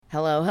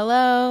Hello,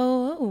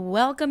 hello.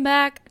 Welcome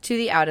back to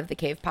the Out of the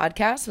Cave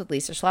podcast with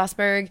Lisa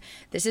Schlossberg.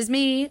 This is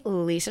me,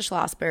 Lisa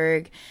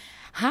Schlossberg.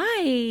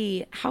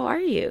 Hi, how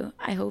are you?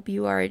 I hope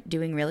you are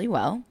doing really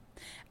well.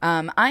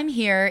 I'm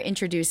here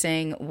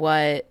introducing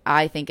what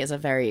I think is a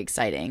very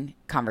exciting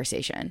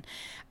conversation.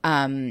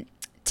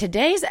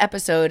 Today's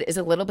episode is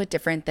a little bit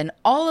different than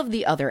all of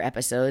the other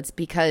episodes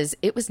because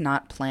it was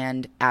not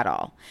planned at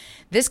all.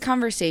 This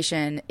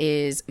conversation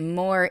is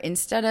more,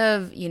 instead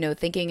of,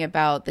 thinking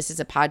about this is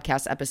a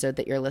podcast episode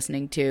that you're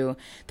listening to,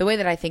 the way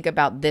that I think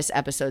about this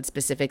episode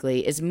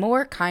specifically is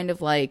more kind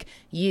of like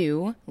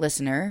you,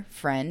 listener,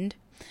 friend,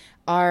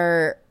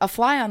 are a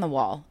fly on the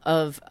wall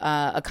of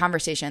a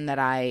conversation that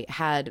I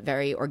had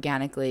very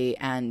organically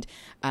and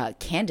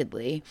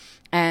candidly.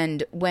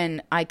 And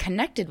when I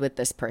connected with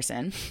this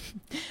person,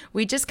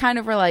 we just kind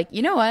of were like,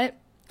 you know what?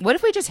 What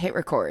if we just hit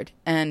record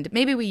and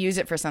maybe we use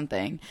it for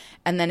something?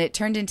 And then it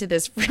turned into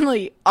this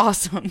really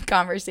awesome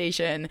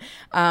conversation.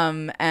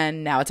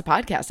 And now it's a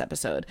podcast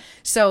episode.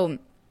 So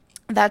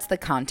that's the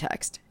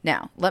context.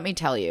 Now, let me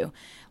tell you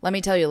a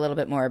little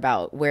bit more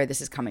about where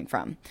this is coming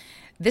from.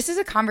 This is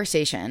a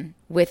conversation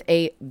with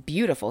a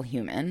beautiful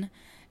human,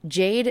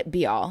 Jade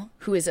Beall,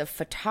 who is a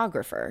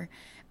photographer,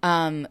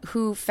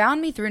 who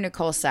found me through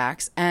Nicole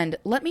Sachs. And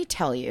let me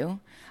tell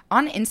you,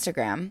 on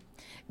Instagram,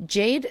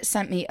 Jade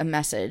sent me a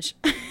message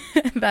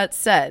that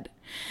said,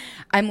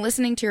 "I'm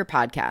listening to your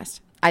podcast.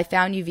 I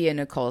found you via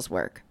Nicole's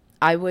work.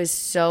 I was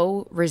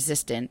so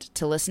resistant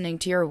to listening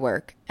to your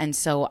work, and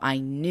so I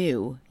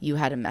knew you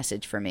had a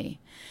message for me.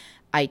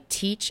 I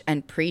teach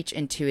and preach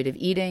intuitive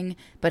eating,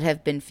 but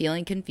have been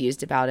feeling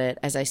confused about it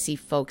as I see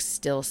folks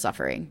still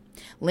suffering.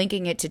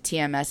 Linking it to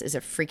TMS is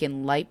a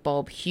freaking light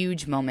bulb,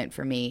 huge moment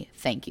for me.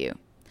 Thank you."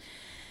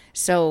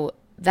 So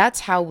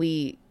that's how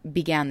we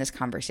began this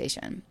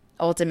conversation.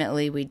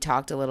 Ultimately, we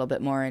talked a little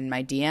bit more in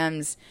my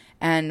DMs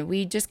and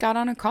we just got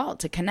on a call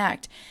to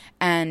connect.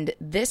 And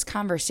this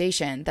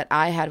conversation that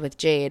I had with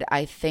Jade,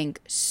 I think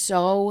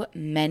so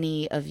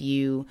many of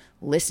you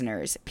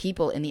listeners,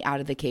 people in the Out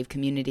of the Cave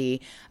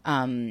community,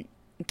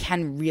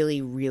 can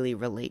really, really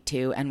relate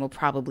to and will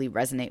probably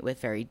resonate with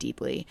very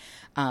deeply.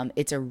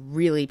 It's a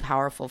really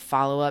powerful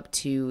follow-up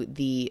to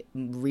the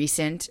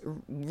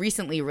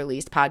recently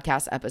released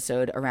podcast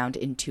episode around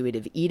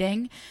intuitive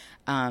eating.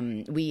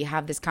 We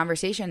have this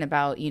conversation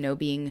about,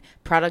 being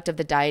product of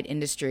the diet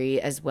industry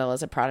as well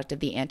as a product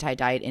of the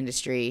anti-diet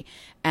industry.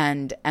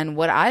 And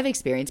what I've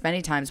experienced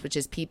many times, which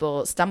is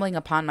people stumbling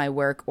upon my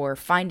work or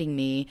finding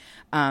me,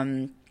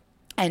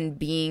 and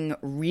being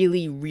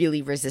really,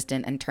 really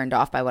resistant and turned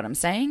off by what I'm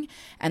saying,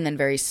 and then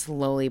very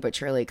slowly but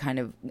surely kind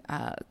of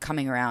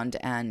coming around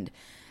and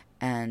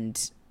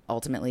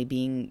ultimately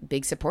being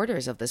big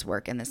supporters of this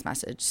work and this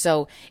message.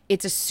 So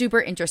it's a super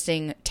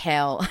interesting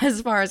tale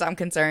as far as I'm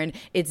concerned.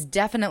 It's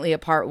definitely a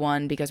part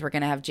one because we're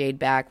going to have Jade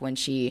back when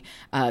she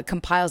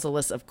compiles a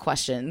list of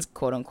questions,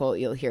 quote unquote.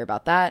 You'll hear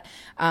about that.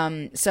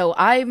 So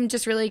I'm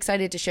just really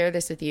excited to share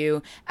this with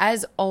you.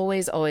 As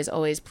always,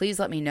 please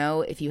let me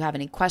know if you have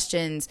any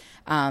questions,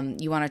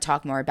 you want to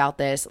talk more about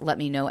this. Let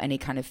me know any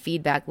kind of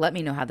feedback. Let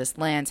me know how this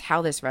lands,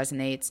 how this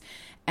resonates.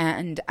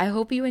 And I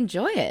hope you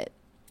enjoy it.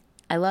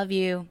 I love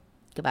you.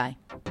 Goodbye.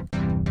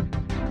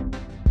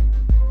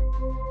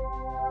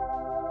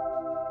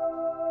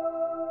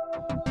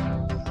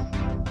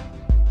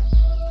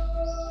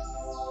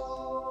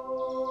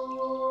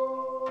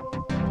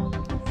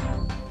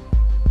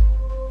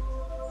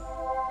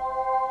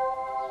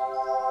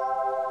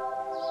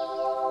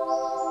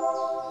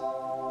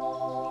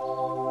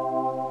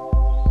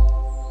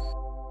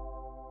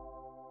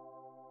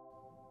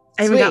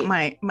 I even got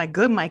my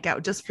good mic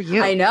out just for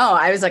you. I know.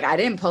 I was like, I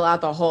didn't pull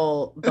out the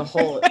whole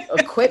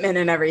equipment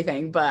and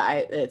everything,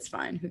 but it's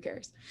fine. Who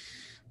cares?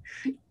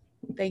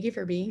 Thank you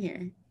for being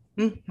here.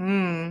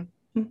 Mm-hmm.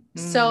 Mm-hmm.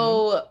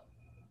 So,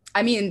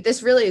 I mean,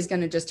 this really is going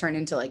to just turn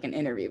into like an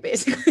interview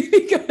basically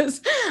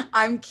because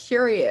I'm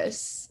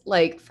curious.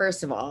 Like,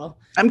 first of all,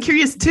 I'm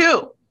curious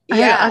too.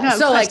 Yeah. I got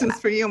questions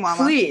for you,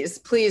 Mama. Please.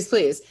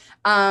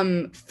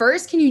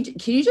 First, can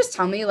you just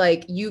tell me,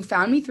 like, you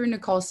found me through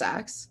Nicole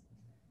Sachs?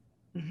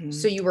 Mm-hmm.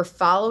 So you were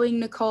following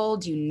Nicole?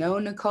 Do you know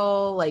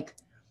Nicole? Like,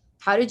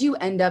 how did you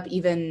end up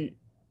even,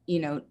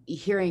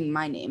 hearing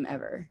my name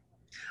ever?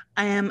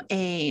 I am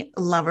a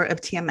lover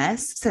of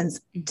TMS since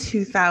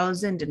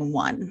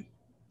 2001.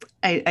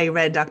 I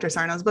read Dr.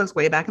 Sarno's books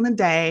way back in the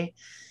day.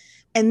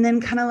 And then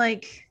kind of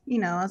like,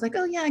 I was like,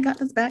 oh yeah, I got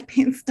this back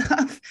pain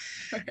stuff.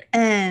 Okay.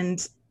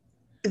 And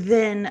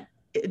then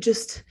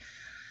just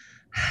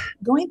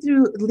going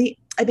through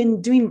I've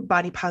been doing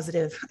body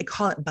positive. I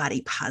call it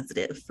body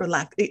positive for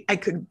lack.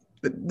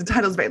 The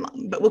title's very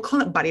long, but we'll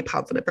call it body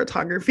positive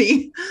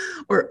photography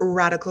or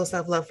radical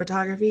self-love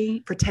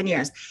photography for 10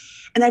 years.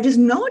 And I just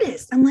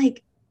noticed, I'm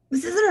like,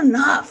 this isn't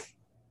enough.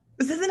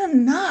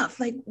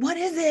 Like, what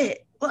is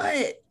it?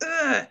 What?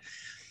 Ugh.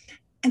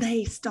 And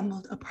I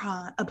stumbled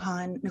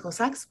upon Nicole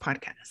Sachs'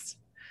 podcast.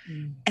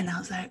 And I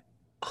was like,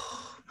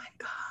 oh my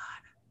God.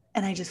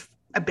 And I just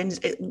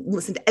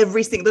listened to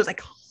every single, there's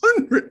like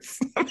hundreds.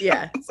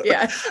 Yeah.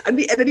 Yeah. I'd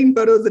be editing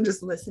photos and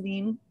just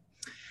listening.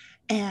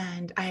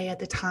 And I, at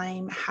the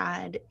time,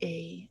 had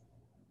a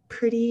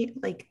pretty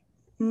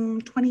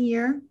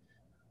 20-year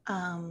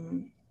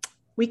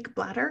weak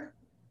bladder,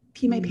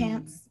 pee my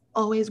pants,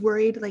 always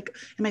worried, like,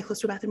 am I close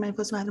to a bathroom? Am I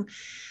close to a bathroom?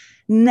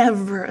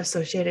 Never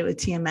associated with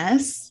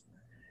TMS.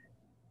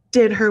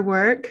 Did her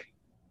work,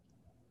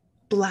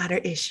 bladder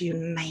issue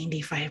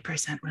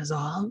 95%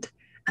 resolved.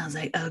 I was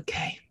like,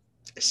 okay,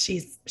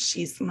 she's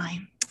my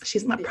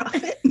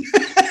prophet.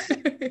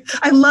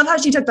 I love how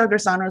she took Dr.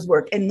 Sarno's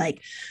work and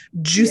like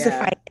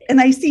juicified it. And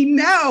I see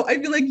now, I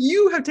feel like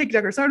you have taken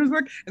Dr. Sarno's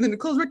work and then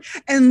Nicole's work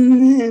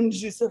and then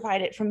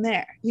juicified it from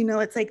there. You know,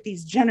 it's like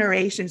these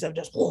generations of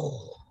just,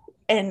 whoa.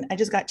 And I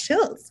just got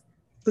chills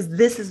because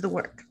this is the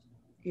work.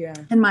 Yeah.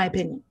 In my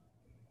opinion.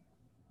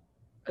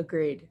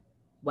 Agreed.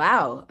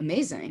 Wow.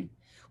 Amazing.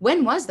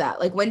 When was that?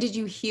 Like, when did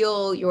you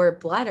heal your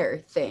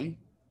bladder thing?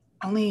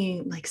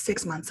 Only like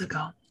 6 months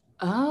ago.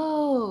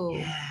 Oh.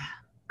 Yeah.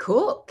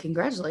 Cool.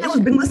 Congratulations.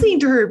 I've been listening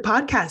to her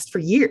podcast for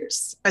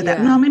years. Or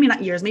that, no, maybe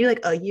not years, maybe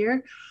like a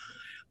year.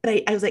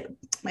 But I was like,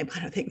 my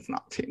bladder thing's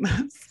not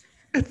TMS.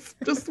 It's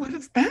just what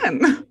it's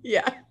been.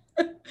 Yeah.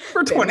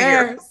 For 20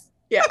 years.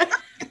 Yeah.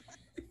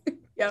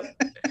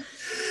 Yep.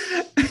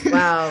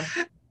 Wow.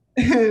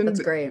 And, that's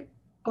great.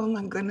 Oh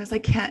my goodness. I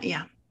can't.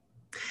 Yeah.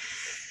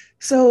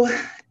 So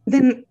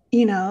then,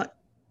 you know,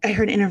 I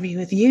heard an interview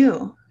with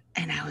you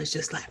and I was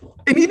just like,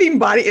 anything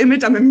body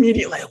image, I'm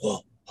immediately like,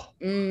 whoa.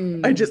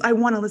 I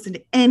want to listen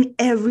to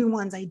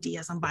everyone's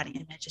ideas on body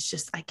image. It's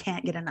just, I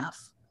can't get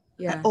enough.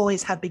 Yeah. I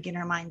always have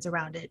beginner minds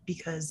around it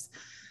because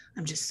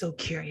I'm just so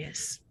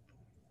curious.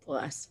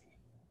 Bless.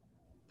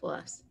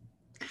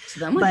 So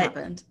then what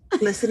happened?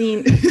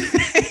 Listening.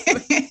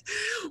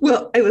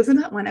 Well, I listened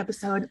to that one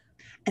episode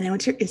and I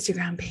went to your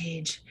Instagram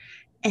page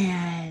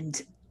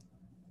and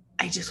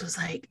I just was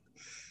like,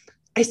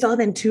 I saw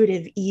the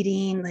intuitive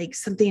eating, like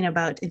something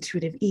about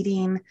intuitive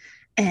eating.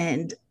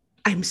 And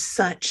I'm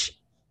such,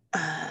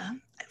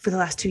 for the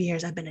last 2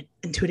 years, I've been an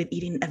intuitive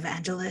eating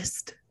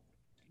evangelist.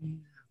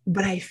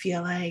 But I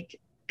feel like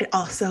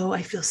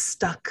I feel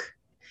stuck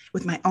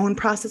with my own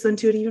process of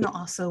intuitive eating,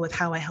 also with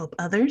how I help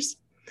others.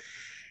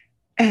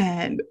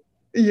 And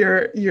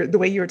the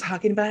way you were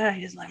talking about it,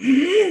 I just like,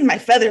 my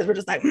feathers were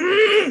just like,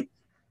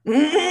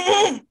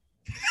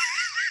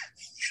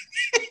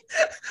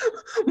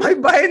 my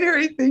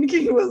binary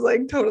thinking was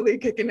like totally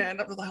kicking in.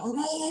 I was like,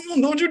 oh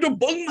no, don't you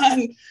debug,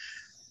 man.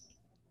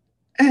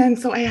 And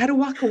so I had to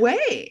walk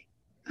away.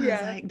 I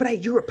was like,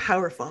 but you were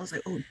powerful. I was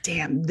like, oh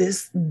damn,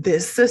 this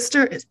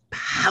sister is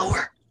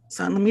power.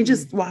 So let me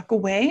just walk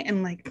away.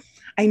 And like,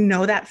 I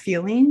know that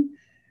feeling.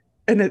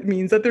 And it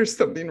means that there's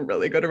something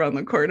really good around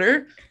the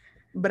corner,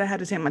 but I had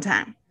to take my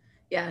time.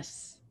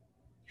 Yes.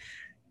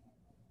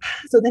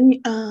 So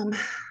then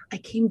I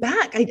came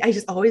back. I'm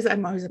always,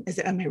 am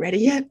I ready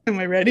yet? Am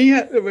I ready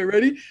yet? Am I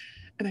ready?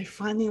 And I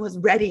finally was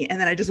ready. And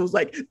then I just was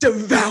like,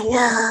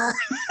 devour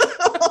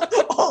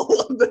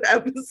all of the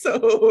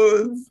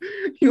episodes.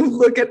 You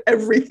look at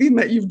everything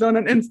that you've done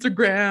on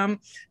Instagram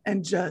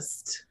and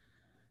just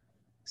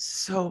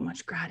so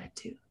much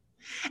gratitude.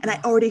 And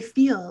I already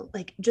feel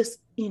like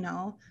just, you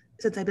know,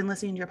 since I've been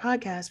listening to your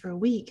podcast for a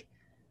week,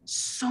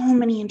 so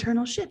many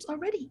internal shifts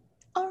already.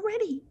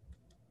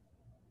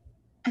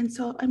 And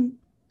so I'm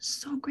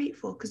so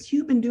grateful because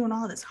you've been doing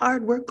all this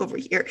hard work over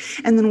here.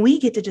 And then we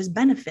get to just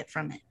benefit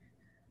from it.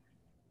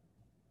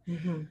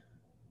 Mm-hmm.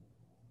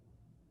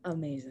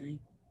 Amazing.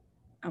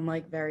 I'm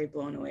like very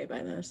blown away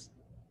by this.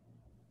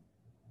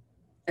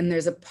 And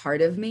there's a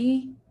part of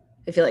me,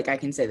 I feel like I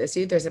can say this to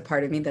you, there's a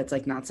part of me that's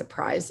like not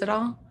surprised at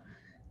all.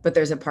 But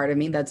there's a part of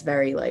me that's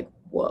very like,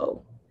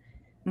 whoa,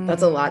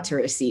 that's a lot to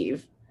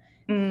receive.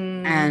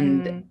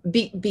 And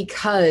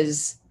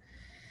because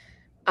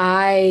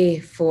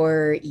I,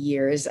 for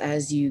years,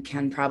 as you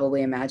can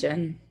probably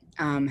imagine,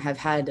 have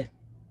had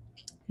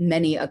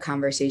many a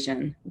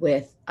conversation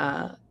with,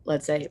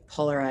 let's say,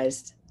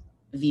 polarized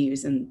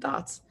views and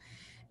thoughts.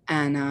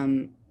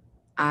 And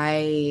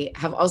I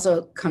have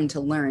also come to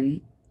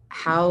learn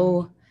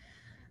how,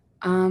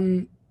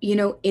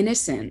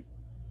 innocent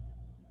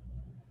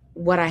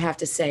what I have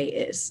to say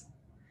is.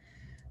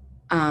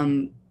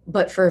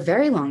 But for a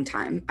very long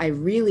time, I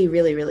really,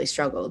 really, really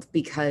struggled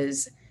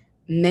because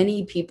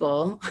many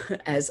people,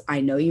 as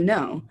I know you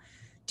know,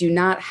 do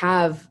not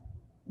have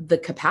the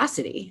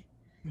capacity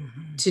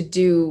to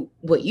do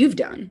what you've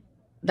done.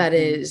 That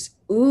is,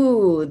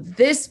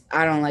 this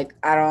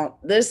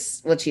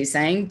what she's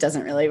saying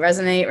doesn't really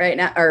resonate right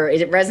now, or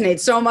it resonates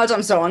so much.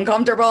 I'm so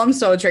uncomfortable. I'm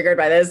so triggered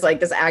by this. Like,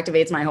 this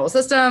activates my whole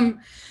system.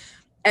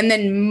 And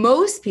then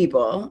most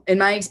people, in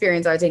my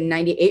experience, I would say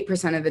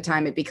 98% of the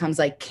time, it becomes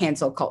like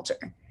cancel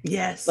culture.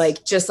 Yes.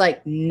 Like, just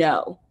like,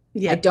 no,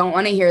 I don't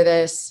want to hear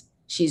this.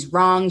 She's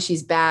wrong.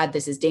 She's bad.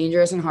 This is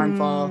dangerous and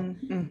harmful.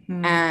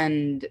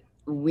 And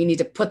we need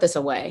to put this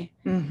away.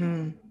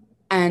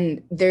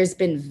 And there's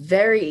been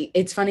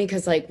it's funny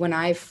because like when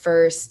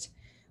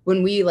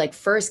we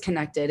first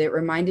connected, it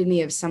reminded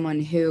me of someone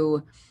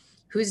who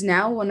who's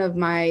now one of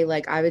my,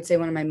 like, I would say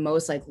one of my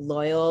most like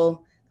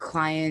loyal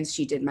clients.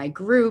 She did my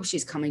group.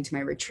 She's coming to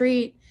my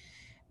retreat.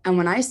 And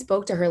when I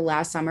spoke to her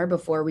last summer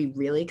before we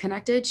really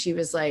connected, she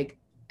was like,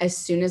 as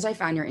soon as I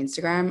found your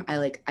Instagram,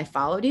 I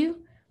followed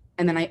you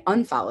and then I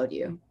unfollowed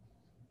you.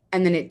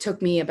 And then it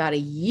took me about a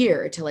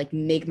year to like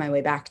make my way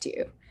back to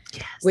you,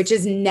 Yes. which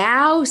is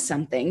now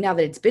something, now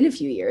that it's been a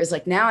few years,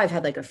 like now I've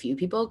had like a few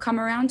people come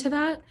around to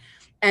that.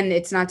 And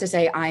it's not to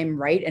say I'm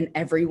right and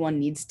everyone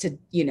needs to,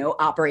 you know,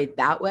 operate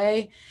that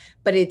way,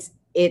 but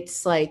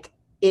it's like,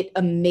 it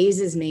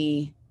amazes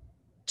me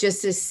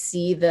just to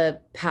see the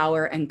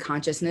power and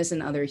consciousness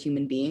in other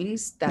human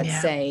beings that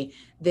say,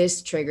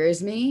 this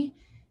triggers me.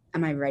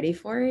 Am I ready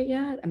for it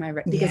yet? Am I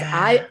ready? Because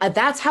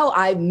that's how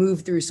I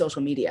move through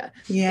social media.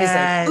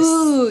 Yes. It's like,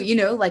 ooh, you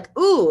know, like,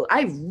 ooh,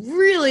 I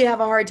really have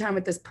a hard time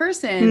with this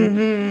person.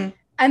 Mm-hmm.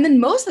 And then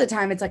most of the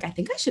time it's like, I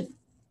think I should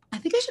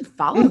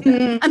follow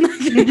them.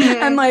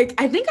 I'm like,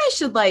 I think I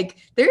should, like,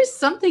 there's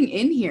something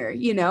in here,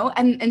 you know?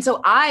 And so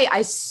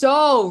I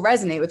so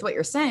resonate with what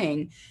you're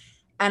saying.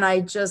 And I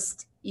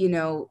just, you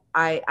know,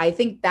 I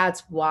think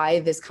that's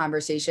why this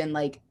conversation,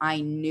 like,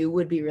 I knew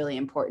would be really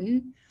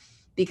important,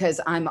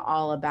 because I'm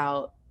all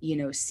about, you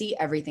know, see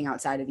everything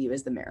outside of you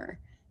as the mirror.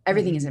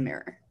 Everything is a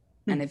mirror.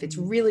 And if it's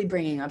really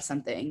bringing up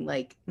something,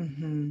 like,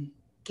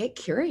 get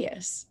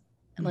curious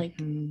and like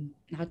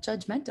not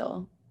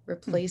judgmental,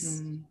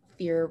 replace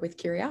fear with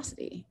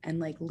curiosity and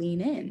like lean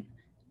in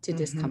to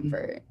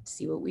discomfort,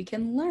 see what we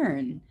can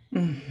learn,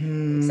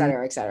 et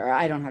cetera, et cetera.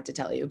 I don't have to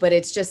tell you, but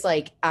it's just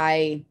like,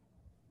 I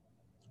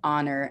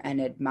honor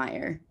and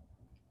admire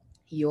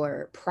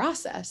your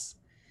process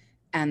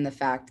and the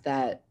fact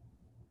that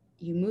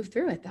you move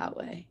through it that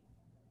way.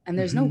 And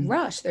there's no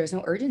rush, there's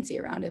no urgency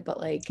around it, but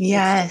like,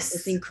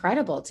 it's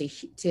incredible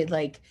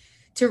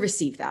to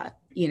receive that,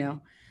 you know,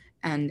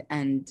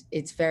 and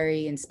it's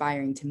very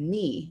inspiring to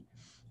me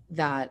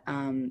that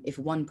if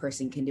one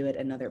person can do it,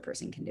 another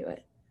person can do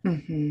it.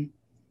 Thank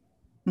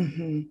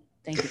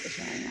you for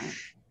sharing that.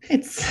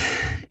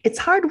 It's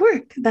hard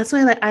work. That's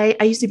why, like,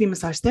 I used to be a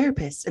massage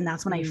therapist, and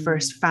that's when I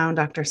first found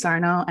Dr.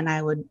 Sarno,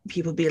 and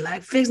people be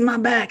like, fix my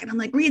back, and I'm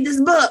like, read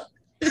this book.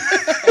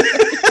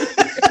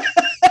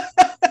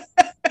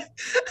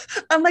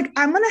 I'm like,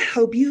 I'm gonna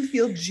help you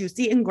feel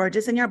juicy and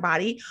gorgeous in your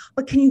body,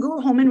 but can you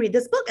go home and read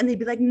this book? And they'd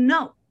be like,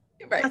 no,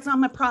 that's not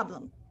my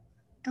problem.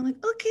 I'm like,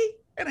 okay.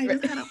 And I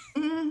just kind of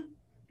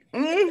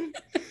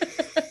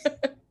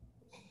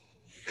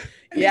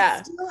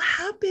it still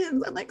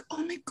happens. I'm like,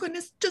 oh my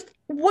goodness, just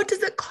what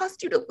does it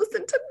cost you to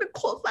listen to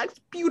Nicole Flack's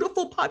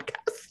beautiful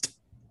podcast?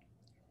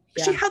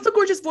 She has a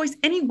gorgeous voice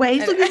anyway,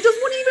 so you just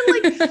wouldn't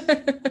even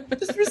like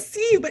just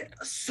receive. But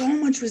so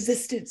much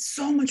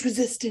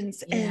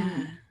resistance,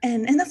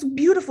 and that's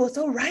beautiful. It's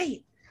all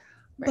right.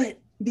 But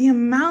the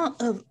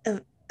amount of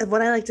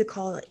what I like to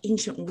call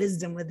ancient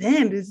wisdom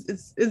within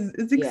is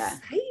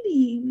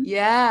exciting.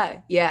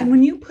 And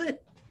when you put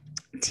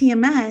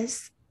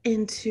TMS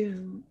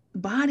into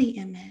body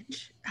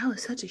image, that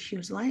was such a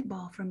huge light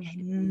bulb for me. I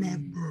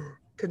never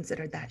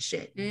considered that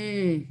shit.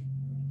 Dude,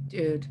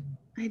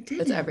 I did.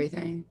 That's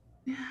everything.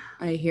 Yeah,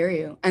 I hear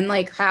you. And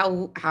like,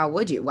 how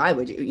would you? Why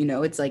would you? You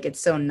know, it's like, it's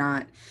so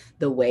not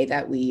the way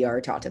that we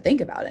are taught to think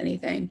about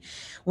anything.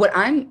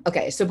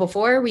 So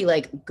before we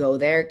like go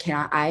there,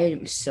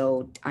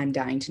 I'm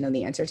dying to know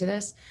the answer to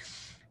this.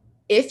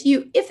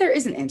 If there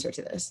is an answer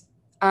to this,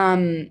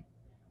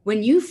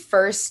 when you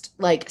first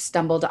like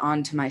stumbled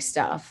onto my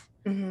stuff,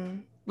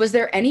 was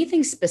there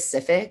anything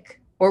specific,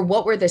 or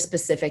what were the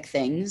specific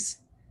things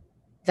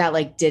that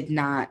like did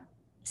not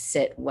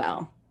sit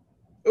well?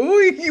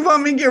 Ooh, you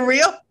want me to get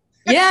real?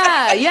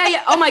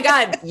 Yeah. Oh my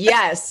God.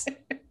 Yes.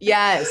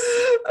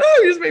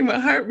 Oh, you just make my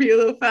heart beat a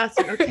little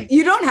faster. Okay.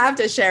 You don't have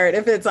to share it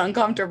if it's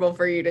uncomfortable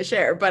for you to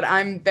share, but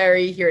I'm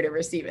very here to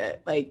receive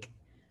it. Like,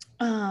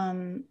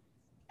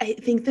 I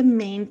think the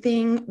main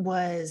thing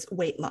was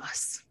weight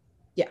loss.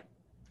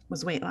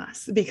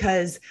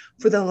 Because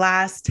for the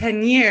last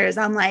 10 years,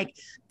 I'm like,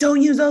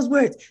 don't use those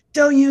words.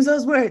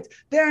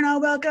 They're not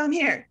welcome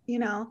here, you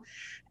know?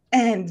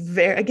 And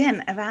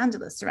again,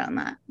 evangelist around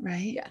that,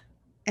 right? Yeah.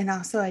 And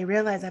also I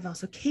realized I've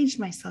also caged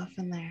myself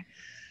in there.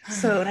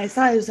 So when I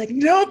saw it, I was like,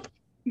 nope.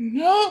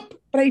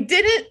 But I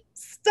didn't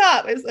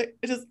stop. I was like,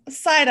 just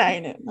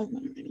side-eyeing it.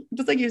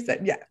 Just like you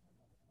said, yeah.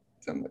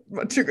 So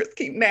my triggers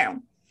came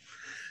down.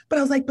 But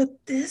I was like, but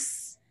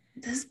this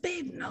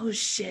babe knows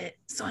shit.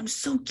 So I'm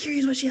so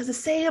curious what she has to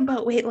say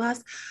about weight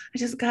loss. I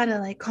just gotta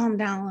like calm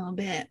down a little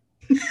bit.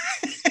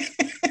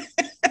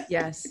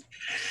 Yes.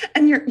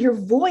 And your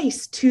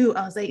voice too,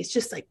 I was like, it's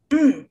just like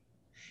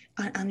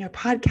on your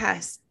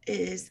podcast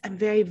I'm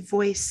very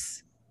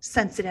voice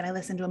sensitive. I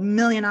listen to 1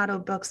 million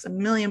audiobooks, 1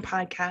 million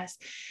podcasts,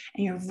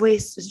 and your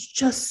voice is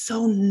just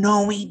so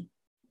knowing.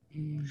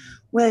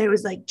 Whether it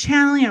was like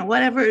channeling or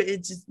whatever,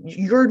 it's just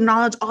your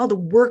knowledge, all the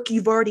work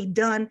you've already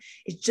done.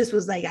 It just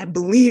was like, I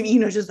believe, you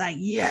know, just like,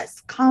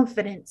 yes,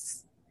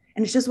 confidence.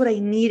 And it's just what I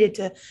needed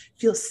to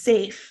feel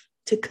safe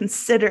to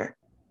consider.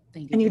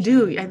 And you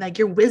do. I like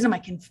your wisdom. I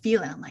can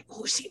feel it. I'm like,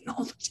 oh, she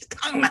knows what she's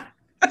talking about.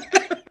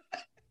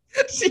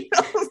 She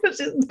knows what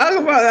she's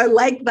talking about. I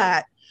like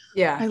that.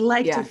 Yeah. I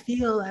like to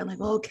feel that. I'm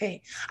like,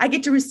 okay, I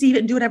get to receive it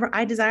and do whatever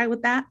I desire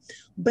with that.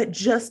 But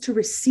just to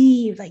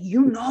receive, like,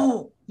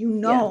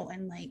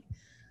 and like,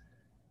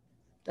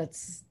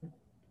 that's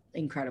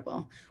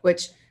incredible.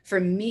 Which for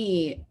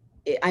me,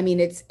 I mean,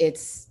 it's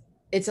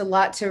a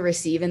lot to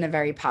receive in a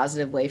very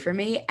positive way for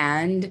me.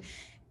 And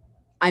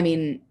I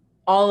mean,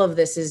 all of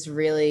this is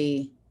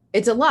really,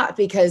 it's a lot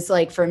because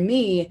like for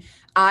me,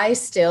 I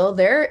still,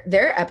 their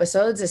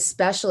episodes,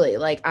 especially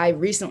like I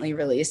recently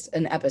released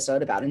an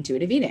episode about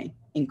intuitive eating,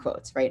 in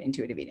quotes, right?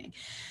 Intuitive eating.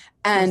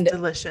 And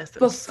delicious.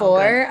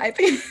 Before I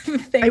think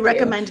I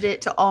recommended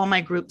it to all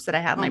my groups that I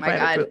have, my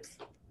private groups.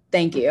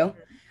 Thank you.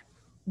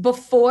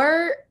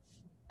 Before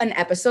an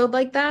episode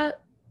like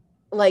that,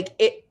 like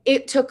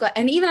it took,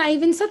 and I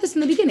even said this in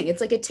the beginning,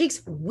 it's like, it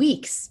takes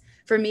weeks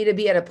for me to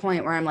be at a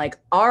point where I'm like,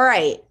 all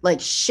right, like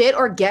shit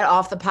or get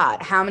off the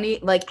pot. How long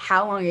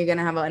are you going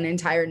to have an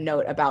entire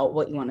note about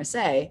what you want to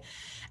say?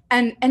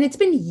 And it's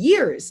been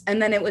years.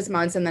 And then it was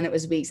months, and then it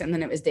was weeks, and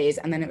then it was days.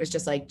 And then it was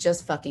just like,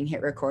 just fucking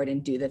hit record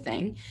and do the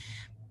thing.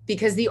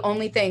 Because the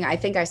only thing, I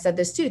think I said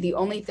this too, the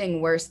only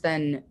thing worse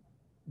than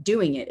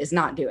doing it is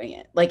not doing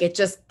it. Like it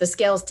just, the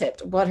scales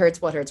tipped. What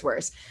hurts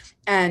worse.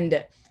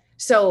 And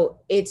so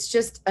it's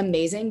just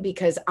amazing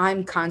because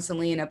I'm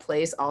constantly in a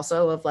place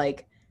also of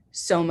like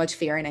so much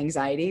fear and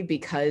anxiety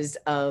because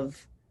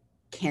of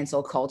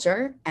cancel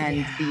culture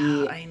and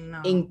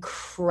the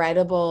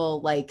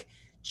incredible like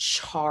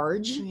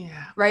charge,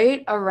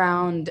 right?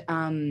 Around,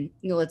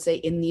 let's say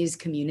in these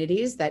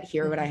communities that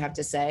hear what I have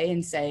to say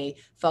and say,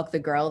 fuck the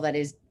girl that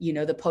is,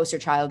 the poster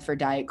child for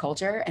diet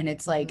culture. And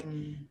it's like,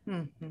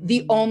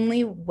 the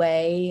only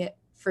way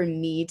for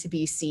me to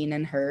be seen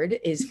and heard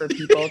is for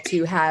people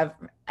to have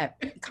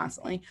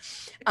constantly,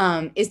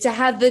 is to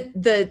have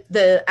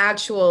the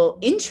actual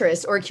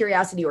interest or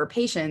curiosity or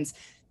patience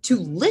to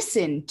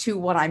listen to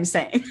what I'm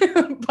saying.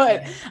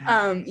 But,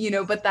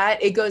 but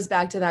that it goes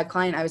back to that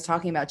client I was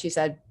talking about. She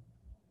said,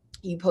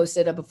 you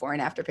posted a before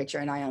and after picture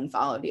and I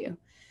unfollowed you.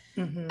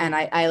 And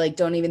I like,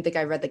 don't even think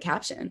I read the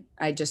caption.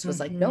 I just was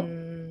like, nope,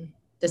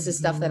 this is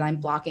stuff that I'm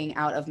blocking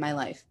out of my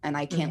life and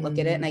I can't look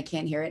at it and I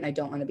can't hear it and I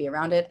don't want to be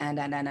around it. And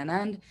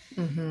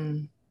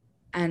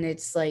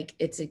it's like,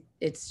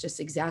 it's just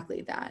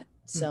exactly that.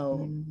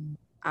 So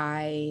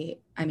I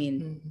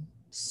mean,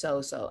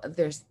 so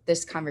there's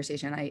this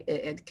conversation,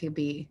 it could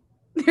be,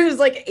 there's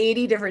like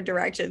 80 different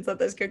directions that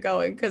this could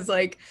go in. Cause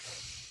like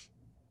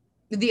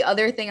the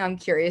other thing I'm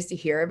curious to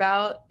hear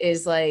about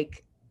is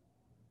like,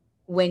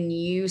 when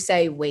you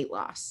say weight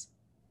loss,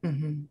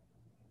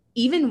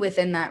 even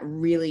within that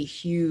really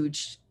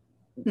huge,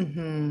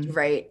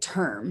 right,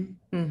 term,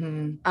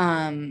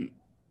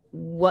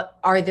 what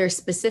are there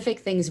specific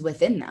things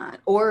within that?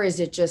 Or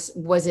is it just,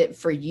 was it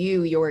for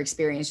you, your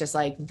experience, just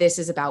like, this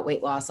is about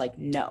weight loss, like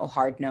no,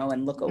 hard no,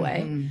 and look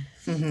away?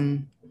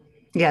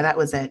 Yeah, that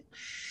was it.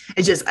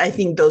 It's just, I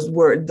think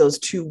those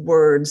two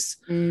words,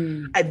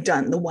 I've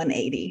done the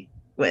 180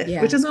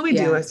 with, which is what we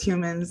do as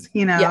humans.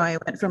 I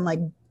went from like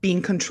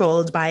being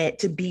controlled by it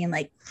to being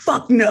like,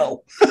 fuck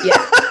no.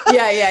 Yeah.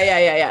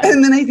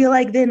 And then I feel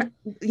like then,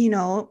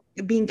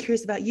 being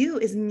curious about you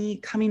is me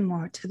coming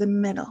more to the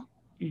middle.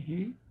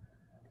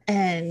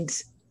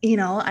 And,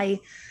 I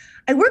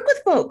work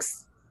with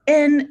folks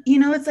and,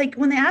 it's like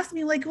when they ask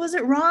me like, was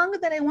it wrong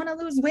that I want to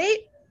lose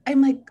weight?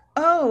 I'm like,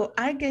 oh,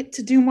 I get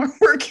to do more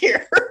work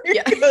here.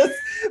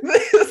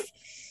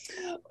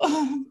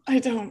 I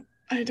don't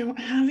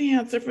have the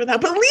answer for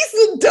that, but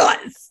Lisa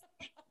does.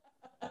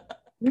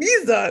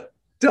 Lisa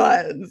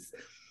does.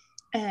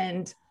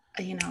 And,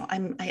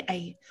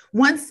 I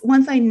once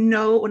I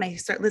know, when I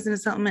start listening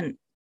to something and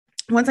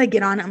once I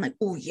get on it, I'm like,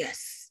 oh,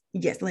 yes.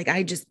 Like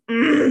I just,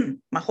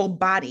 my whole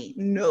body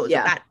knows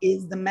that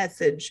is the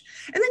message.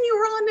 And then you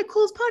were on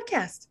Nicole's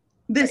podcast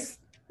this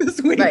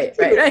week.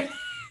 Right.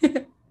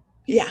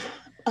 Yeah.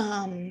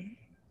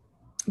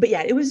 But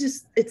yeah, it was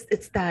just,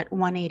 it's that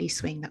 180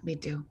 swing that we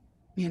do,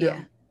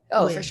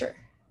 Oh, for sure.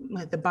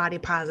 With the body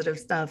positive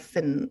stuff.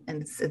 And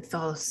it's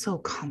all so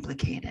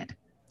complicated.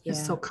 Yeah.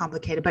 It's so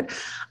complicated, but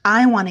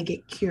I want to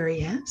get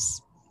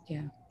curious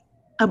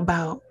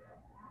about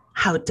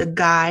how to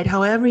guide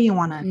however you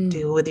want to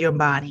do with your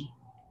body,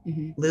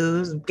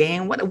 lose,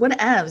 gain,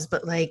 whatevs,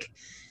 but like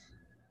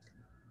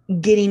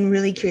getting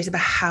really curious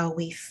about how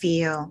we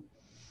feel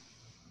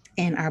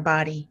in our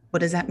body. What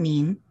does that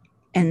mean?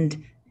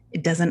 And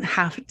we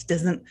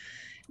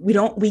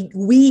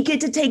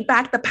get to take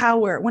back the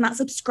power. We're not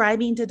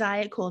subscribing to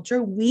diet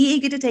culture. We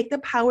get to take the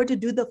power to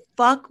do the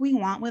fuck we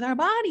want with our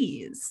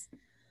bodies.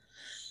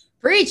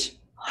 Preach.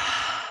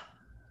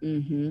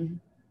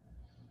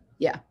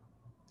 Yeah.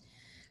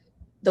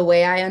 The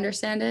way I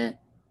understand it,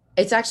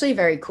 it's actually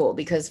very cool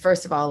because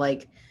first of all,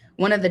 like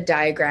one of the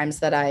diagrams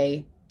that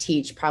I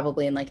teach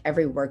probably in like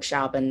every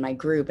workshop and my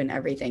group and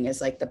everything is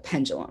like the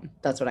pendulum.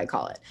 That's what I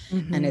call it.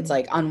 And it's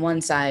like on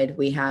one side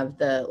we have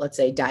the, let's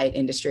say, diet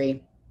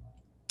industry.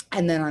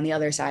 And then on the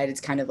other side,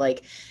 it's kind of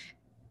like,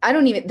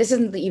 this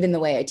isn't even the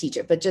way I teach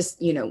it, but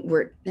just,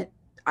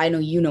 I know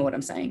you know what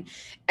I'm saying.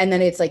 And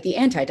then it's like the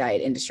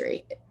anti-diet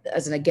industry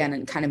as an, again,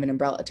 and kind of an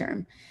umbrella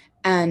term.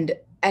 And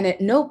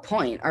at no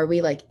point are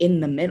we like in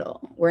the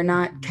middle. We're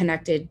not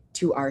connected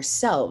to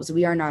ourselves.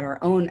 We are not our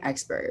own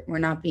expert. We're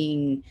not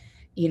being,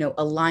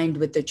 aligned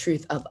with the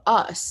truth of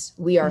us.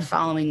 We are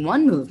following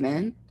one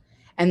movement.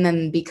 And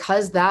then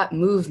because that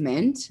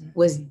movement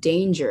was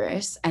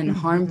dangerous and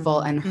harmful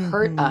and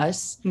hurt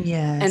us,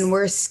 and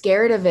we're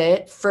scared of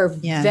it for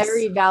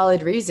very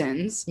valid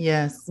reasons,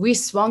 we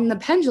swung the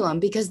pendulum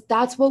because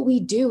that's what we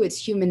do.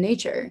 It's human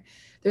nature.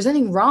 There's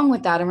nothing wrong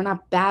with that, and we're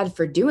not bad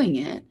for doing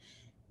it.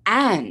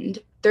 And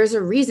there's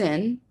a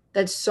reason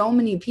that so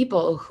many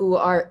people who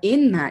are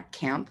in that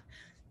camp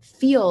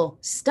feel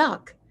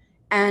stuck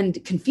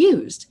and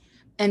confused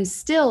and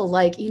still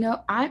like,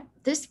 I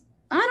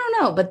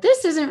don't know, but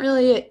this isn't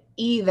really it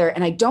either.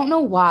 And I don't know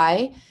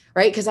why,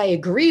 right? Because I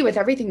agree with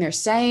everything they're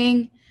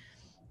saying.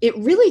 It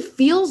really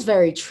feels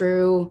very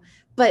true,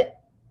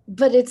 but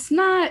it's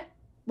not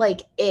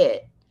like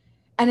it.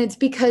 And it's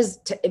because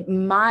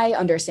my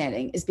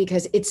understanding is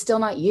because it's still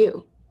not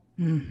you.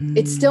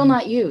 It's still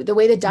not you. The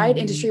way the diet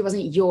industry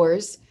wasn't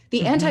yours.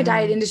 The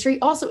anti-diet industry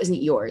also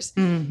isn't yours.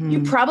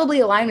 You probably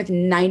align with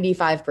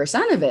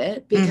 95% of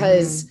it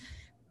because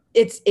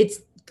it's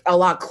a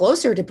lot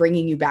closer to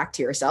bringing you back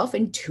to yourself.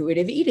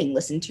 Intuitive eating,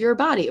 listen to your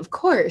body, of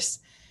course.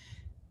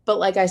 But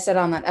like I said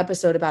on that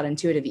episode about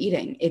intuitive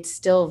eating, it's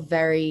still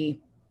very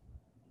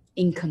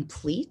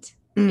incomplete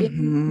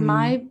in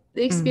my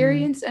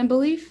experience and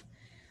belief,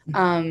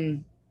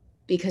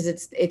 because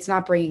it's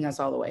not bringing us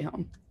all the way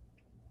home.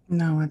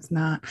 No, it's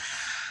not.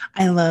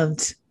 I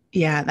loved,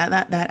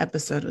 that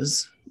episode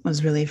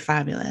was really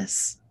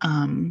fabulous.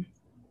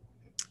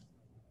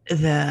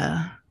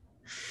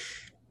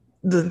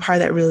 The part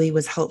that really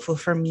was helpful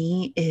for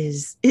me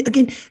is,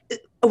 again,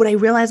 what I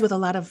realized with a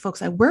lot of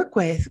folks I work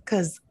with,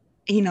 because,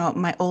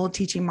 my old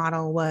teaching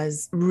model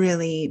was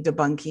really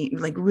debunking,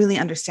 like really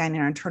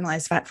understanding our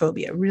internalized fat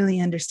phobia, really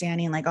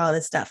understanding like all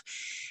this stuff.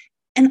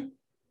 And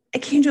I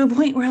came to a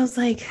point where I was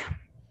like,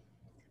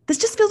 this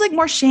just feels like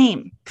more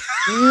shame.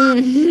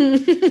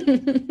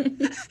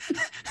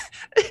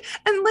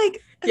 And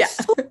like, I'm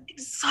so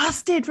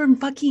exhausted from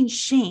fucking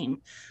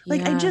shame.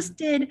 Like I just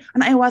did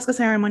an ayahuasca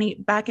ceremony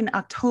back in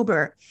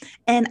October,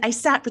 and I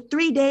sat for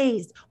 3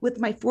 days with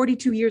my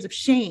 42 years of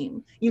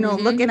shame,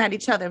 looking at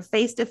each other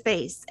face to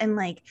face and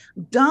like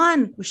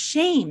done with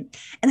shame.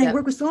 And I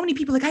work with so many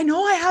people like, I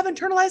know I have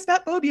internalized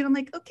fat phobia. And I'm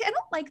like, okay, I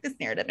don't like this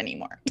narrative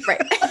anymore.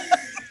 Right.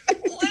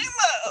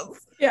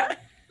 Yeah.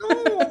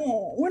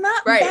 No, we're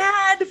not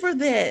bad for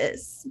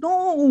this.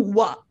 No.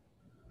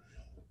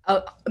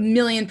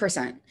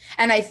 1,000,000%.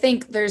 And I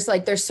think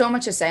there's so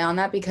much to say on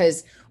that,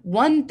 because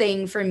one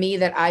thing for me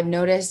that I've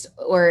noticed,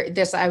 or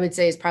this I would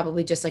say is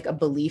probably just like a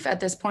belief at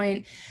this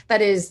point,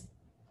 that is,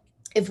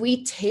 if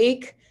we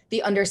take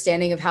the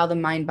understanding of how the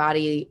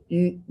mind-body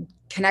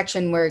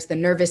connection works, the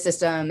nervous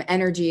system,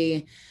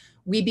 energy,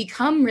 we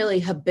become really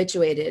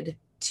habituated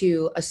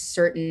to a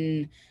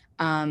certain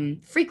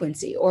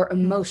frequency or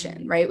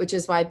emotion, right? Which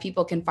is why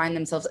people can find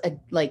themselves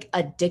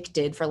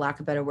addicted, for lack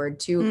of a better word,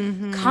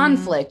 to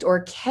conflict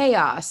or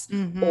chaos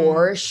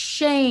or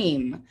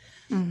shame.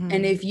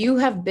 And if you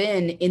have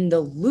been in the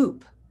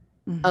loop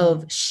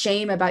of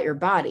shame about your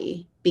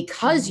body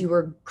because you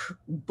were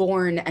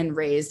born and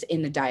raised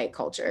in the diet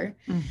culture,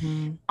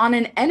 on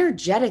an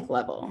energetic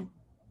level,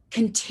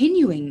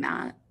 continuing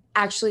that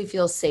actually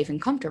feels safe and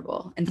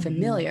comfortable and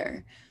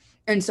familiar.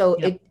 And so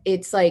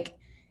it's like,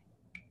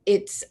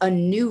 it's a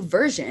new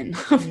version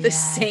of the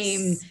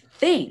same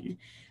thing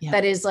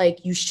that is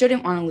like, you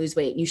shouldn't want to lose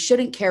weight, and you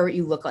shouldn't care what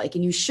you look like,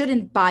 and you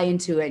shouldn't buy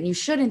into it, and you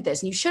shouldn't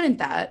this, and you shouldn't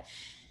that.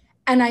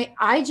 And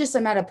I just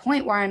am at a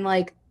point where I'm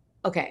like,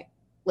 okay,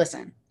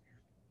 listen,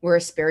 we're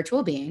a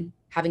spiritual being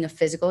having a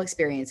physical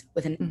experience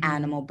with an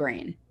animal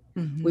brain.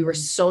 We were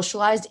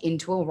socialized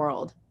into a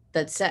world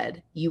that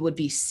said you would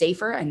be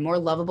safer and more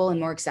lovable and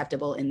more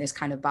acceptable in this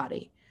kind of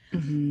body.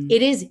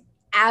 It is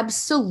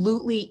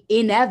absolutely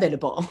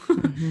inevitable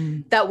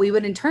that we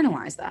would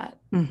internalize that.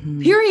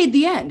 Period.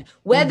 The end.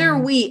 Whether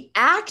we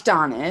act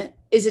on it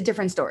is a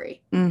different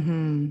story.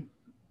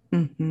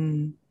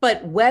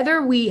 But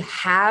whether we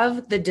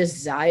have the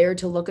desire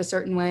to look a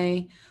certain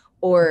way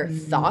or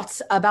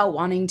thoughts about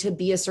wanting to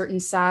be a certain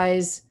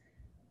size,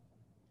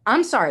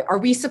 I'm sorry, are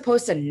we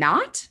supposed to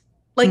not?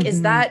 Like,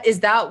 is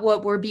that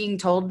what we're being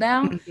told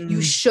now?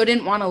 You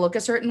shouldn't want to look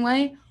a certain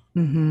way?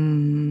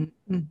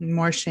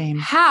 More shame.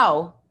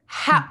 How?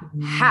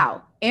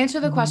 Answer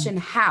the question,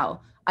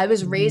 how? I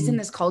was raised in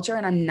this culture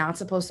and I'm not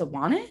supposed to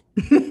want it?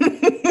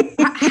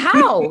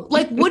 How?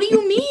 Like, what do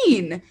you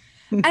mean?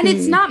 And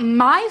it's not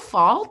my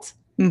fault.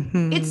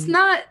 It's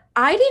not,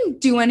 I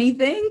didn't do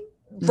anything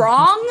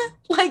wrong.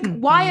 Like,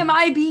 why am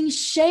I being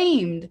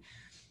shamed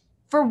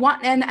for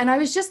what? And I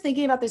was just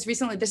thinking about this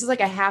recently. This is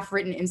like a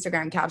half-written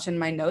Instagram caption in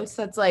my notes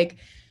that's like,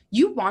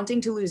 you wanting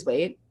to lose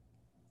weight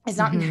is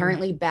not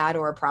inherently bad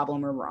or a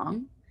problem or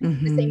wrong.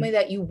 The same way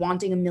that you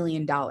wanting $1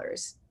 million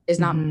is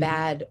not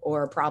bad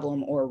or a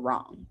problem or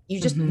wrong.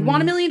 You just, you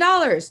want $1 million.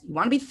 You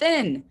want to be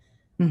thin.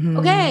 Mhm.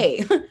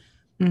 Okay.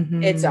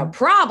 Mhm. It's a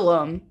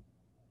problem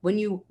when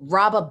you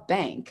rob a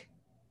bank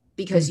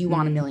because you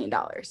want $1 million.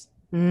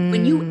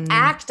 When you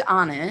act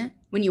on it,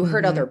 when you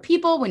hurt other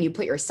people, when you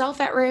put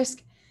yourself at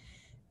risk,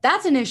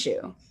 that's an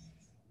issue.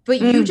 But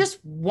you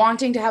just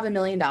wanting to have $1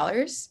 million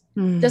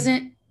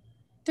doesn't,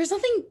 there's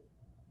nothing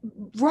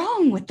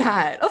wrong with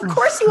that. Of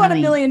course you want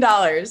 $1 million.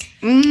 Right?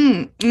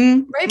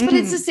 But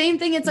it's the same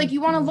thing. It's like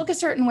you want to look a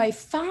certain way.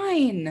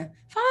 Fine.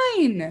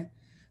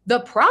 The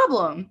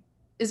problem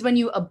is when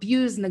you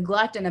abuse,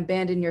 neglect, and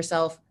abandon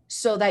yourself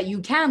so that you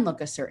can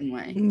look a certain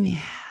way. Yeah.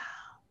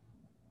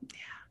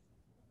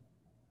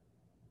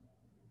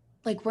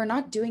 Like, we're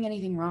not doing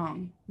anything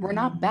wrong. We're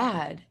not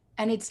bad.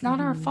 And it's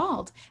not our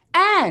fault.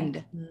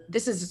 And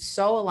this is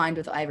so aligned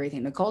with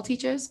everything Nicole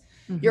teaches.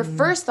 Your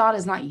first thought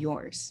is not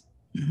yours.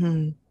 I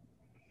love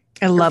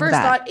that. Your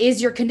first thought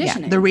is your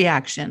conditioning. Yeah, the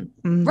reaction.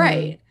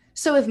 Right.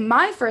 So if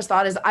my first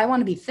thought is I want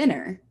to be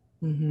thinner,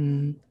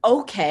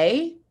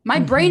 okay, my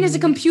brain is a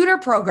computer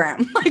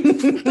program. Like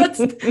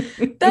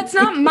that's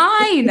not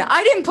mine.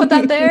 I didn't put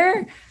that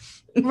there.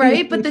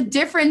 Right. But the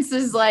difference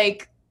is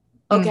like,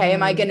 okay,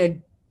 am I going to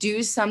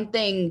do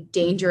something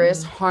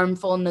dangerous,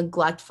 harmful,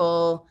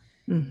 neglectful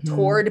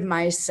toward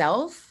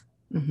myself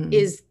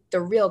is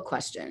the real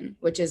question,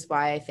 which is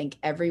why I think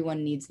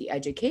everyone needs the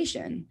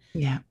education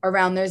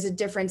around there's a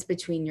difference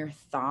between your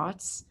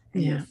thoughts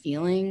and your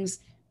feelings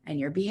and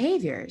your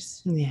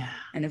behaviors. Yeah.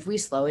 And if we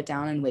slow it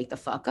down and wake the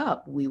fuck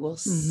up, we will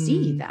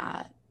see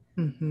that.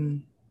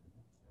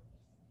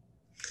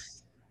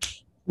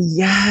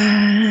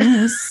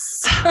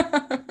 Yes.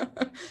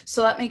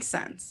 So that makes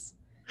sense.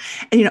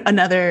 And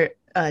another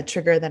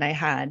trigger that I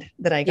had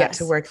that I got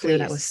to work through,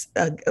 that was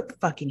a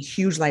fucking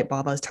huge light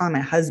bulb. I was telling my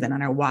husband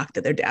on our walk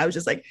the other day, I was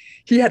just like,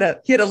 he had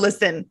to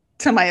listen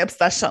to my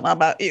obsession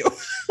about you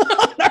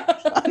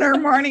on our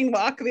morning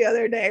walk the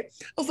other day.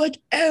 I was like,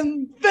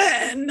 and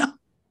then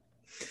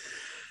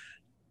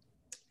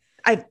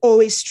I've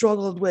always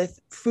struggled with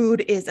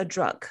food is a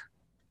drug.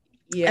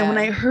 Yeah. And when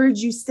I heard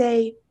you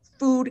say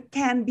food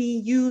can be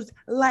used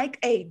like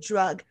a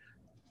drug,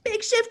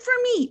 big shift for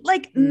me.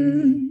 Like,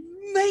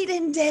 night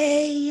and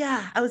day.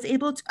 I was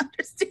able to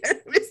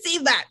understand,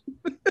 receive that.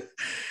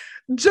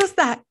 just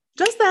that.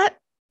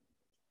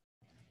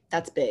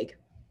 That's big.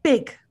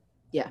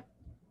 Yeah.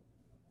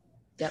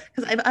 Yep.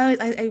 Because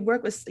I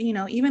work with,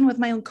 even with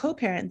my own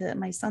co-parent,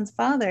 my son's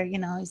father, he's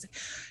like,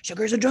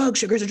 sugar's a drug.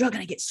 And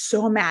I get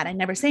so mad. I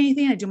never say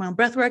anything. I do my own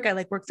breath work.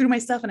 I work through my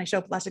stuff and I show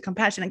up lots of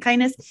compassion and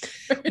kindness.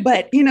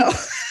 But,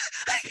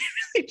 I get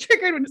really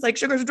triggered when it's like,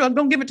 sugar's a drug.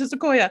 Don't give it to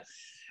Sequoia.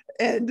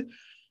 And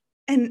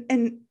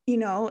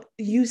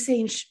you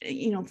saying,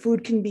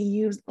 food can be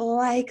used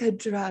like a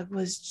drug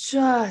was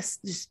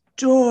just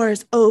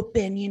doors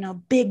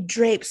open, big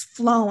drapes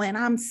flowing.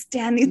 I'm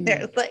standing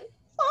there like,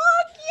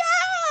 fuck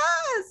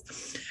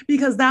yes.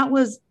 Because that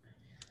was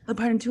the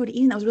part of intuitive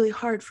eating that was really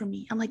hard for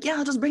me. I'm like, yeah,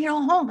 I'll just bring it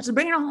all home.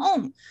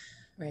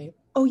 Right.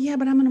 Oh yeah,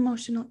 but I'm an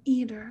emotional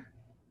eater.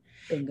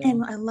 Bingo.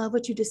 And I love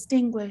what you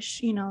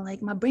distinguish,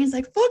 like my brain's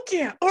like, fuck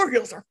yeah,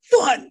 Oreos are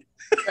fun.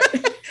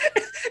 Right.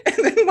 And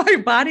then my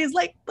body's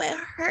like, but it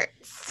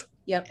hurts.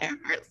 Yep. It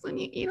hurts when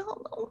you eat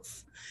all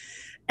those.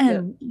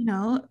 And,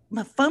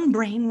 my fun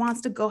brain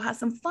wants to go have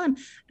some fun.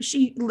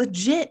 She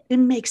legit, it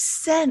makes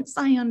sense.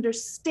 I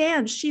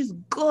understand. She's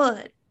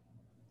good.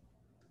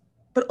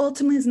 But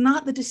ultimately, it's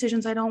not the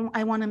decisions I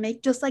want to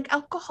make, just like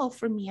alcohol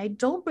for me. I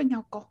don't bring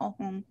alcohol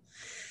home.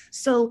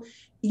 So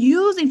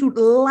using food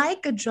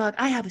like a drug,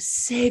 I have a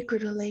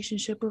sacred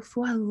relationship with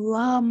food. I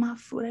love my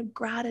food. I have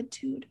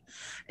gratitude.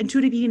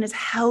 Intuitive eating has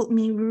helped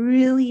me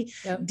really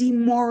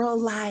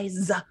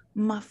demoralize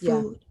my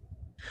food. Yeah.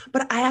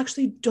 But I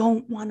actually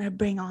don't want to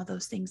bring all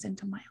those things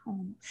into my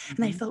home.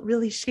 And I felt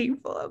really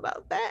shameful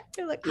about that.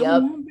 They're like, I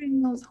don't want to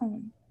bring those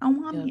home. I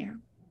want them here.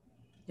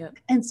 Yep.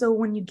 And so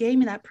when you gave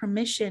me that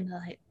permission,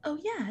 like, oh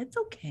yeah, it's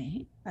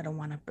okay. I don't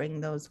want to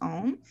bring those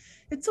home.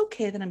 It's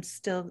okay that I'm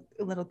still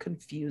a little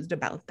confused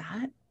about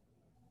that.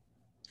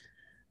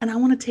 And I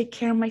want to take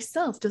care of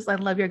myself. Just, I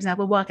love your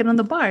example, walking on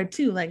the bar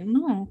too. Like,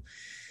 no,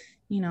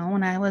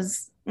 when I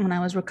was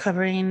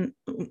recovering,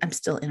 I'm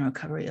still in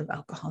recovery of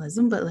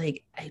alcoholism, but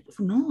like, I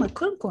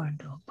couldn't go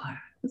into a bar.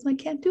 Because I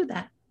can't do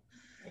that.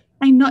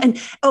 I know.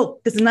 And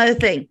there's another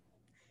thing.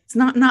 It's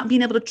not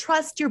being able to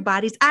trust your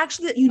bodies.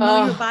 Actually, that your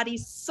body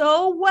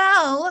so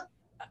well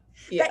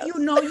that you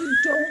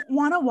don't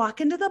want to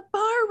walk into the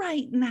bar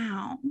right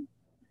now.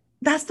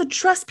 That's the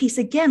trust piece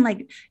again,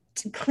 like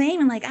to claim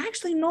and like, I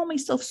actually know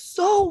myself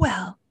so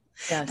well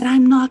that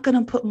I'm not going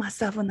to put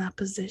myself in that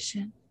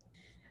position.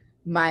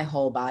 My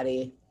whole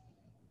body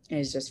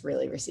is just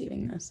really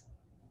receiving this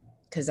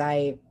because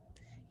I,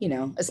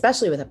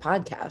 especially with a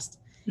podcast,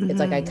 it's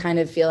like I kind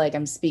of feel like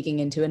I'm speaking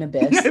into an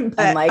abyss, and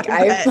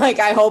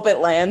I hope it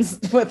lands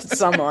with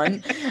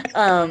someone.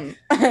 And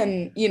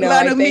I'm listening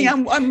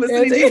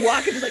to you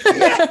walking, just like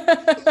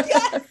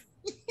yes.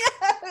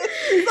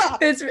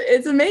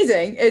 It's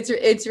amazing.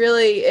 It's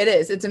really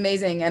it's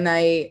amazing, and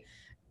I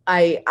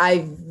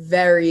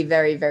very,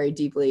 very, very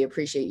deeply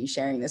appreciate you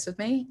sharing this with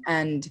me.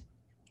 And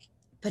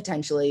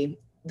potentially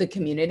the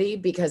community,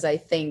 because I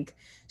think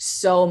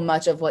so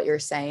much of what you're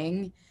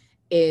saying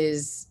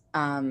is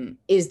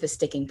the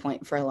sticking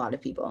point for a lot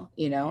of people.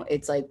 You know,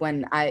 it's like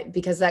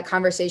because that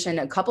conversation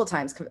a couple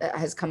times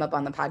has come up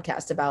on the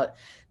podcast about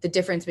the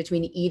difference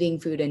between eating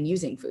food and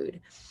using food.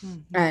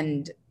 Mm-hmm.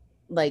 And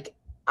like,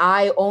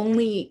 I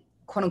only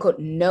quote unquote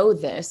know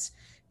this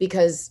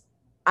because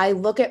I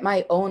look at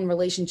my own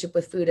relationship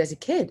with food as a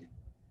kid.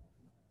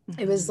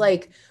 Mm-hmm. It was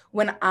like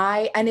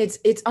and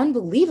it's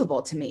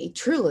unbelievable to me,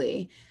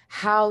 truly,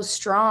 how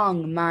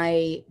strong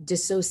my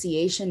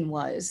dissociation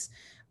was,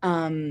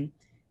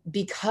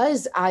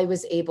 because I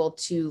was able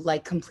to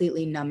like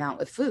completely numb out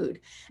with food.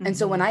 Mm-hmm. And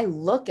so when I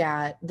look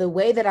at the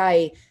way that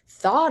I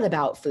thought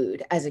about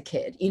food as a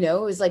kid, you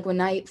know, it was like,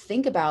 when I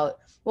think about,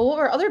 well, what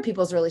were other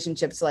people's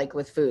relationships like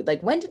with food?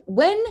 Like when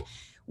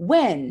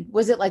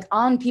was it like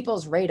on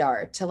people's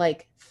radar to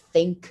like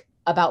think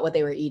about what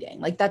they were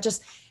eating? Like that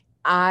just,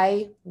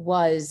 I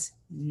was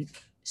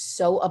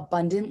so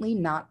abundantly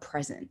not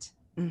present.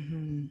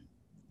 Mm-hmm.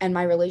 And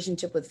my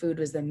relationship with food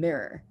was the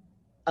mirror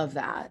of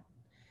that.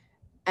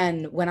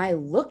 And when I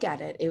look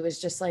at it, it was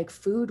just like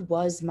food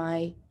was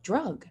my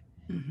drug.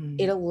 Mm-hmm.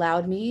 It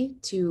allowed me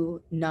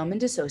to numb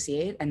and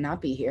dissociate and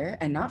not be here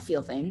and not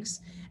feel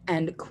things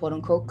and quote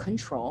unquote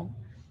control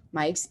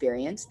my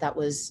experience that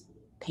was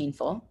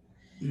painful.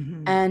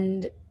 Mm-hmm.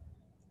 And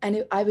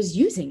I was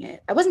using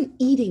it. I wasn't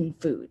eating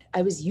food.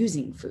 I was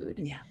using food.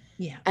 Yeah.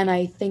 Yeah. And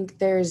I think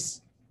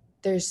there's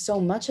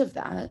so much of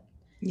that.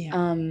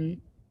 Yeah.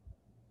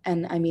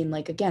 And I mean,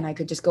 like, again, I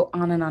could just go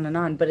on and on and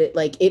on, but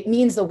it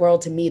means the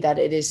world to me that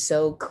it is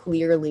so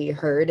clearly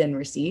heard and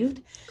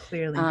received.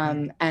 Clearly.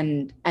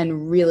 And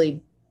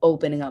really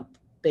opening up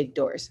big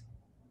doors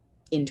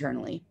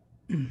internally.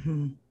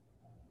 Mm-hmm.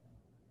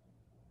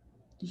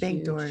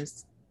 Big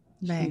doors.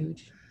 Big.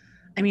 Huge.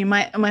 I mean,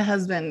 my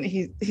husband,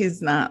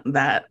 he's not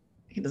that,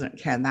 he doesn't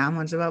care that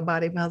much about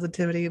body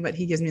positivity, but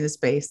he gives me the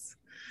space.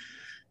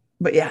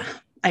 But yeah,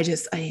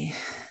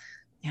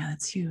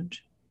 that's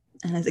huge.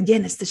 And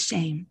again, it's the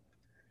shame.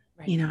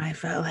 Right. You know, I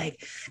felt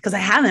like, because I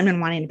haven't been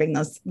wanting to bring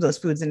those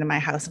foods into my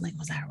house. I'm like,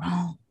 was that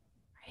wrong?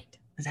 Right.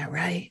 Was that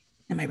right?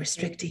 Am I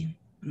restricting? Right.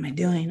 What am I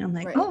doing? I'm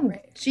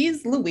like,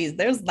 geez, Louise,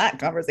 there's that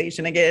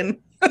conversation again.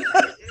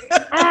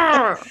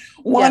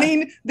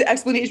 Wanting the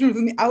explanation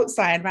from the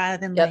outside rather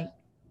than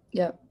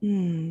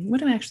what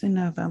do I actually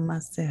know about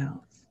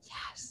myself?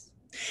 Yes.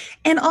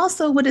 And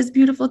also what is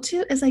beautiful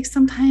too is like,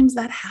 sometimes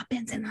that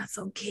happens and that's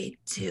okay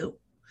too.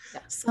 Yeah.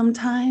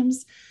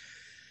 Sometimes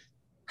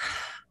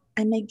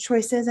I make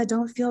choices that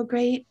don't feel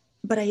great,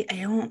 but I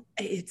don't,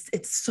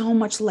 it's so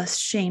much less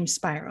shame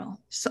spiral.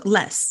 So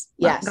less.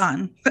 Yes.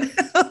 Gone.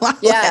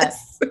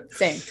 Yes.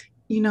 Same.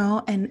 You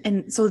know,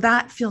 and so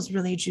that feels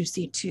really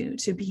juicy too,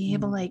 to be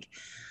able, like,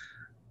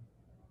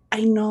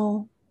 I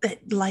know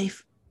that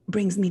life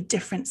brings me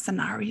different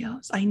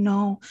scenarios. I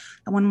know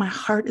that when my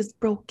heart is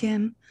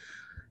broken,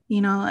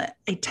 you know,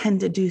 I tend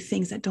to do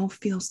things that don't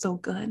feel so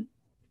good.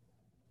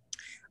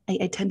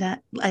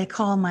 I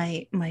call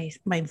my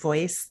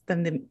voice,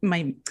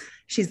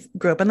 she's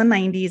grew up in the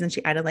 90s and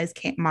she idolized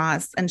Kate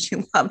Moss and she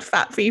loved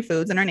fat-free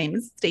foods, and her name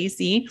is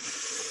Stacy.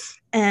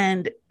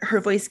 And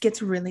her voice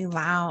gets really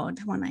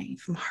loud when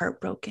I'm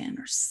heartbroken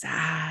or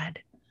sad,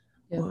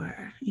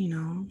 or, you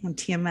know, when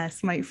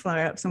TMS might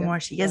flare up some more,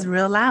 she gets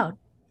real loud.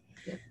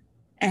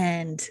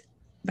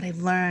 But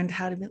I've learned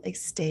how to be like,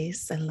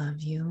 Stace, I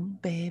love you,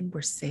 babe.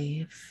 We're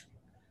safe.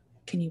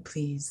 Can you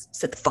please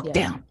sit the fuck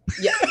down?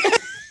 Yeah.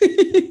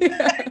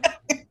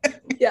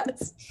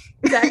 Yes,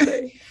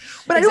 exactly.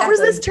 But I don't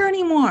resist her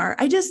anymore.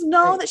 I just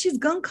know that she's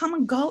gonna come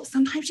and go.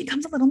 Sometimes she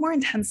comes a little more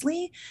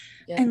intensely,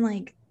 and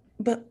like,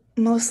 but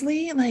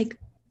mostly, like,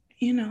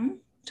 you know,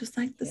 just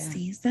like the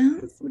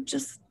seasons would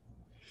just.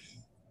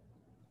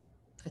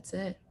 That's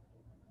it.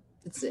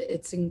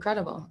 It's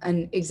incredible.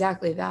 And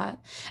exactly that.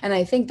 And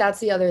I think that's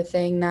the other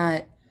thing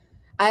that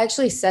I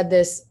actually said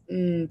this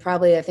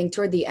probably, I think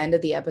toward the end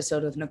of the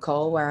episode with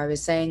Nicole, where I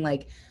was saying,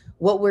 like,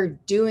 what we're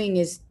doing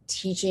is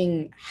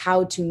teaching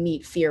how to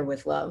meet fear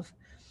with love,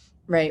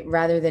 right?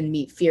 Rather than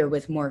meet fear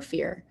with more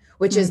fear,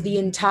 which is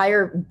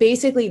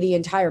basically the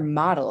entire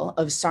model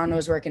of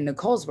Sarno's work and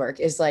Nicole's work,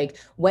 is like,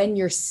 when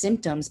your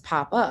symptoms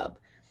pop up,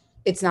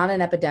 it's not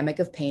an epidemic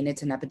of pain,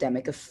 it's an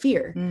epidemic of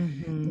fear.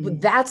 Mm-hmm.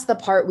 That's the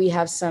part we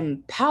have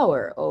some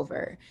power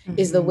over,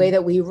 is the way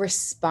that we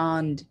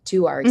respond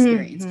to our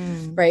experience,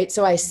 right?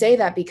 So I say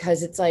that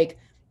because it's like,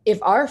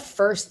 if our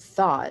first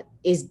thought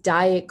is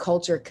diet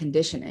culture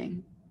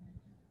conditioning,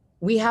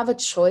 we have a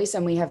choice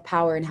and we have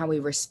power in how we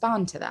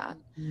respond to that,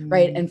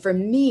 right? And for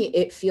me,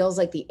 it feels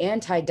like the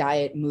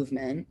anti-diet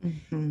movement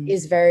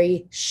is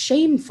very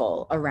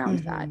shameful around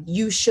that.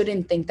 You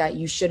shouldn't think that,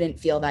 you shouldn't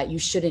feel that, you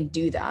shouldn't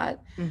do that.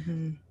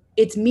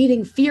 It's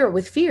meeting fear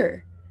with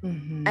fear.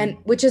 And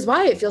which is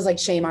why it feels like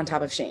shame on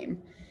top of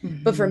shame.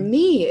 But for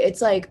me,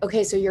 it's like,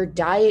 okay, so your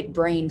diet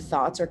brain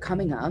thoughts are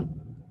coming up.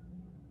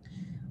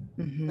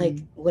 Like,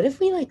 what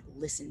if we like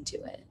listen to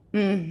it?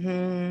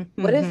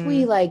 What if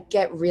we like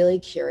get really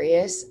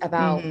curious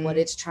about what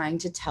it's trying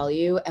to tell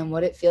you and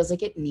what it feels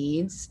like it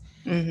needs,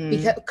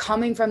 Because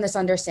coming from this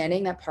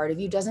understanding that part of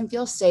you doesn't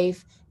feel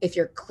safe. If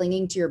you're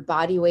clinging to your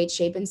body weight,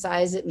 shape, and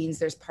size, it means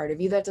there's part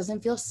of you that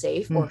doesn't feel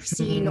safe or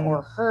seen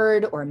or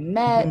heard or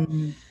met.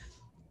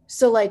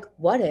 So like,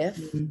 what if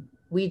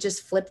we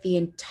just flip the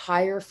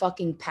entire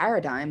fucking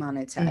paradigm on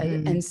its head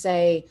and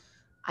say,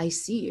 I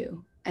see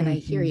you and I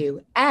hear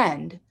you,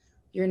 and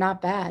you're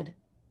not bad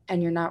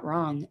and you're not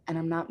wrong, and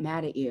I'm not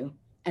mad at you,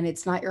 and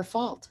it's not your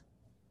fault.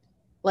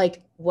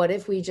 Like, what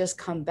if we just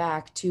come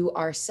back to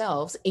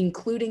ourselves,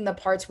 including the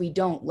parts we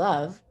don't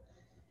love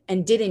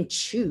and didn't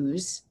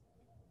choose,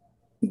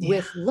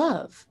 with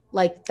love?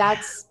 Like,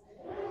 that's,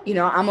 you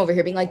know, I'm over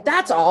here being like,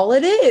 that's all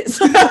it is.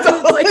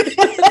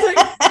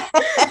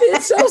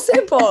 It's so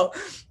simple.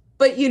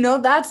 But, you know,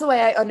 that's the way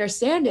I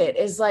understand it,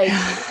 is like,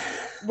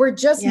 we're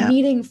just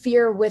meeting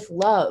fear with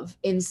love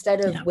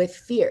instead of with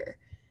fear.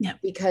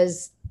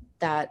 Because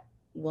that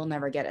will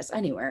never get us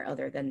anywhere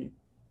other than,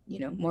 you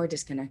know, more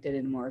disconnected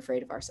and more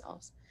afraid of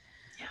ourselves.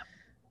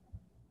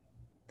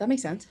 That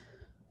makes sense.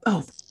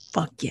 Oh,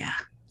 fuck yeah.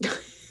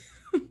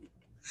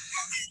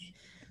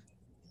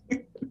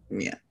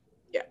 Yeah.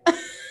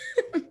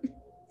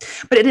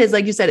 But it is,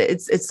 like you said,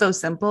 it's so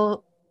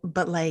simple,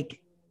 but like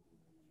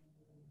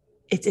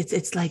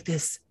it's like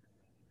this,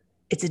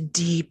 it's a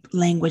deep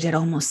language that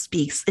almost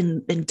speaks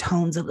in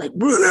tones of like,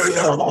 blah,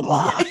 blah,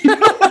 blah.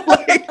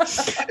 Like,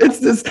 it's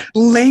this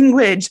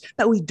language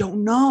that we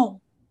don't know.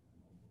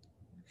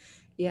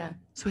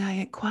 So I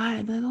get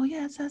quiet, like, oh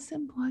yeah, it's that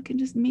simple. I can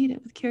just meet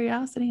it with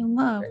curiosity and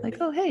love. Like,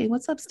 oh hey,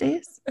 what's up,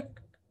 Stace?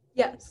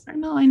 Yes. I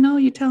know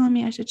you're telling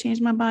me I should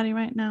change my body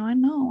right now. I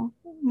know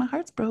my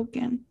heart's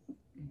broken.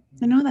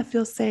 I know that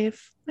feels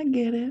safe. I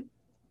get it.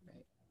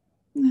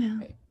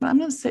 But I'm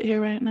gonna sit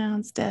here right now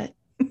instead.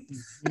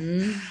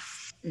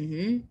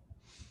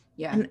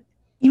 Yeah. And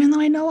even though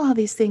I know all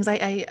these things,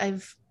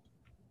 I've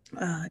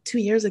 2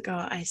 years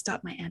ago I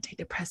stopped my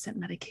antidepressant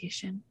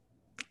medication.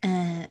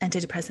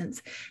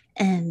 Antidepressants,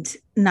 and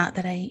not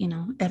that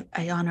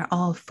I honor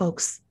all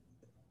folks'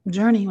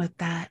 journey with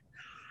that,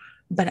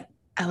 but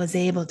I was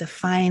able to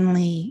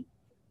finally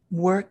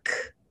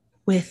work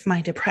with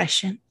my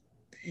depression.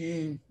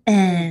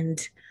 And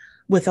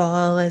with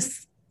all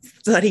this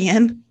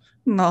studying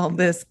and all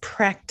this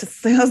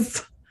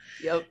practices,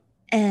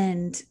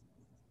 and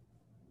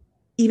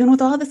even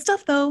with all this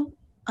stuff though,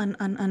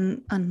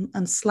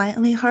 on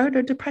slightly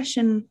harder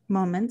depression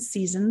moments,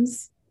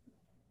 seasons,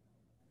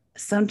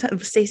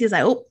 sometimes Stacey's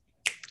like, oh,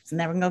 it's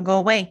never gonna go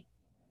away.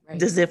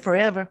 This is it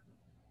forever.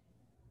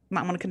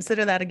 Might want to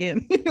consider that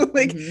again.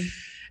 Like,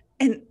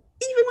 and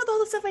even with all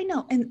the stuff I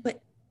know,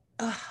 but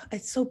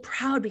it's so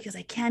proud because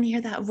I can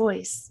hear that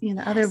voice, you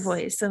know, the other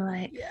voice. So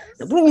like, be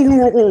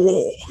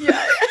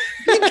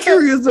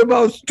curious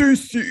about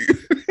Stacey.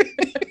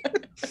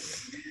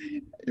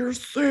 You're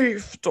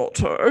safe,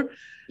 daughter.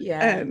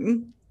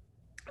 And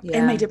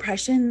my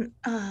depression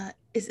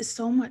is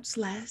so much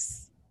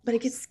less. But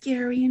it gets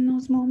scary in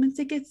those moments.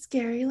 It gets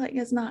scary, like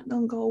it's not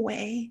gonna go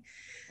away.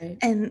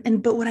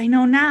 But what I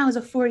know now as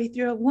a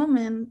 43-year-old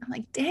woman, I'm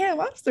like, damn,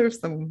 I've served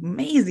some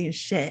amazing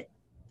shit.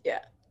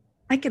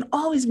 I can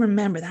always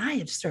remember that I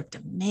have served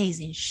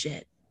amazing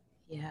shit.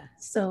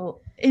 So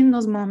in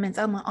those moments,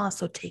 I'm gonna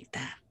also take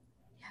that.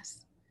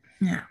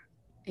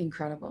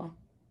 Incredible.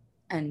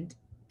 And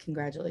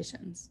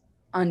congratulations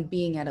on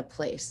being at a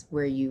place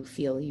where you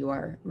feel you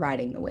are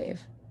riding the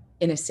wave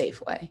in a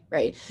safe way,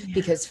 right?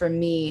 Because for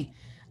me,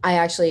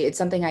 it's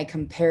something I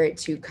compare it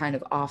to kind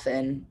of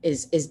often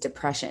is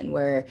depression,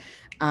 where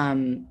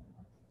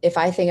if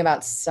I think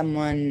about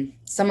someone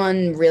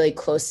really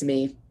close to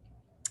me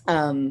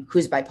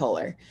who's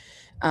bipolar,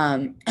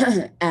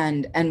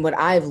 and what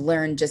I've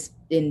learned just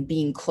in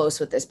being close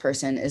with this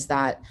person is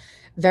that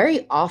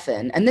very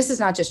often, and this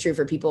is not just true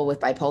for people with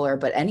bipolar,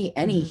 but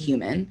any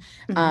human,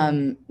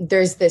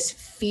 there's this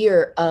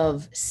fear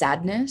of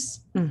sadness,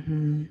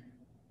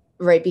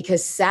 right?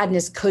 Because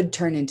sadness could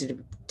turn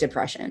into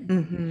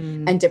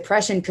depression, and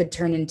depression could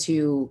turn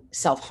into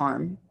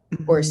self-harm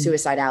or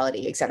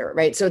suicidality, et cetera,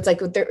 right? So it's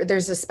like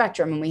there's a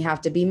spectrum and we have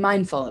to be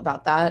mindful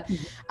about that.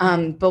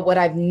 But what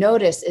I've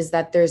noticed is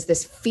that there's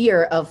this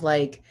fear of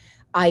like,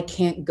 I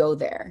can't go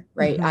there,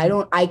 right?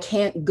 I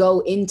can't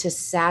go into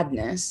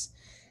sadness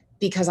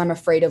because I'm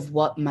afraid of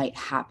what might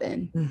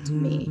happen to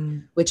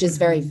me, which is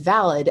very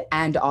valid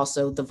and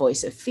also the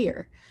voice of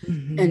fear.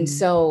 And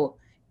so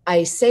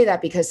I say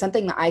that because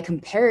something that I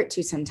compare it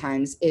to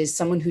sometimes is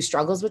someone who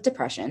struggles with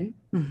depression,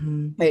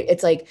 right?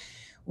 It's like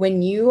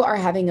when you are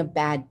having a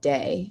bad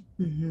day,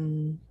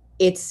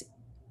 it's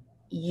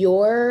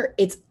your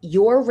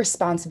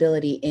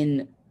responsibility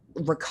in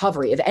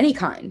recovery of any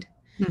kind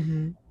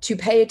to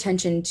pay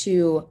attention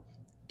to,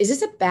 is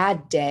this a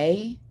bad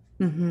day?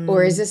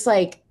 Or is this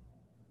like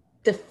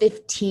the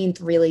 15th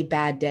really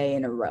bad day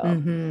in a row?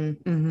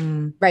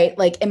 Right?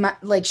 Like,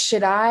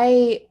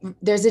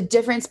 there's a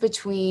difference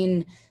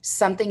between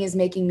something is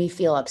making me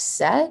feel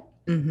upset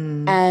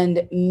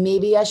and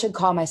maybe I should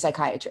call my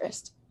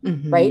psychiatrist,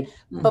 right?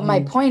 But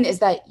my point is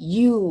that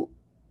you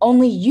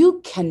only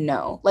you can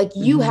know. Like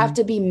you have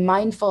to be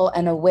mindful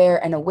and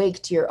aware and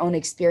awake to your own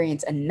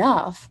experience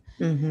enough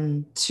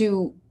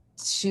to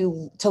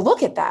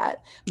look at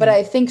that. But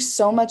I think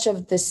so much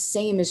of the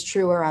same is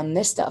true around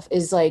this stuff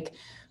is like,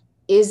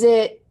 is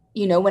it,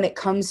 you know, when it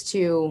comes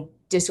to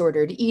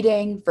disordered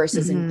eating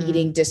versus an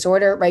eating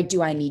disorder, right?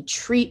 Do I need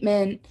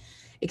treatment,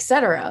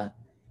 etc.?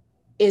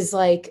 Is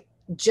like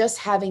just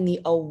having the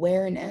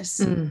awareness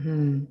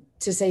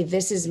to say,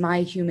 this is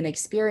my human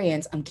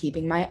experience. I'm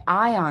keeping my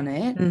eye on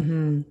it.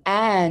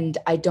 And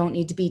I don't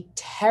need to be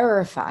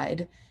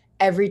terrified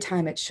every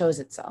time it shows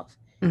itself.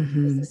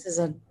 This is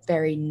a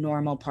very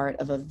normal part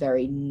of a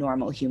very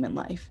normal human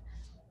life.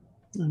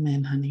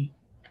 Amen, honey.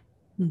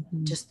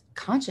 Just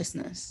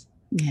consciousness.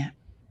 Yeah.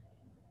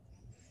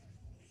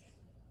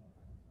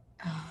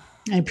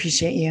 I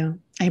appreciate you.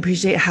 I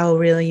appreciate how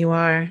real you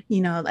are.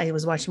 You know, I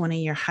was watching one of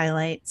your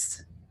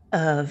highlights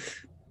of,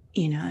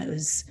 you know, it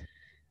was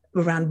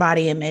around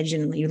body image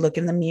and you look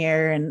in the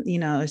mirror and, you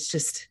know, it's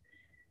just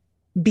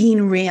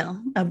being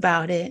real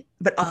about it,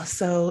 but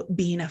also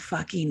being a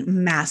fucking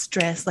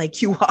mastress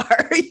like you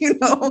are, you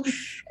know,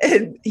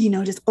 and, you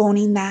know, just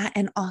owning that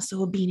and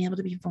also being able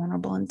to be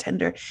vulnerable and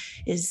tender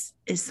is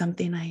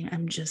something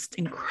I'm just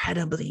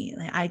incredibly,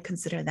 I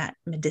consider that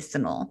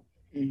medicinal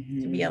to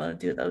be able to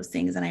do those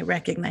things. And I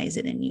recognize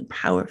it in you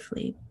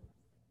powerfully.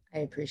 I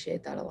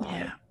appreciate that a lot.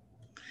 Yeah.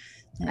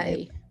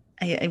 I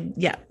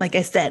yeah, like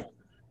I said,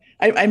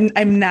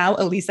 I'm now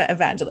Elisa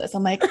Evangelist.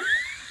 I'm like,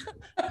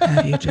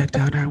 have you checked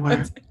out our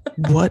work?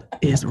 What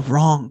is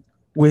wrong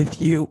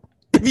with you?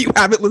 If you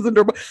haven't listened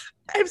to her,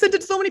 I've sent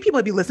it to so many people.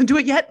 Have you listened to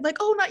it yet? Like,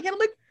 oh, not yet. I'm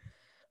like,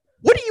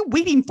 what are you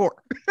waiting for?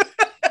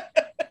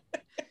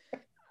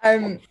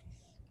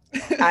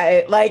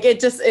 I like it.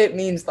 Just it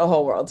means the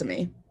whole world to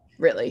me.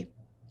 Really.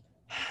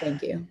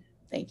 Thank you.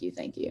 Thank you.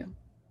 Thank you.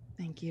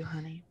 Thank you,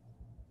 honey.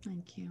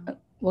 Thank you.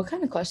 What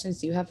kind of questions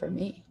do you have for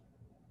me?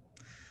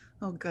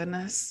 Oh,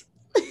 goodness.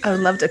 I would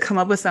love to come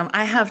up with some.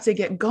 I have to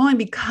get going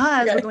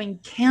because we're going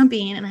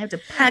camping and I have to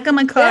pack up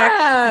my car.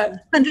 Yeah.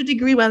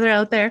 100-degree weather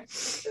out there.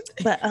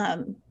 But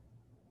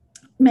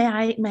may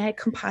I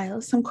compile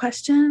some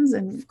questions?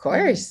 And of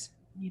course.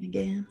 Meet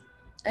again.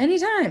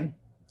 Anytime.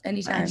 I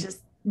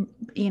just,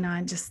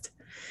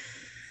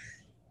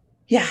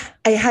 yeah,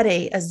 I had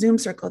a Zoom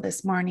circle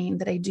this morning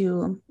that I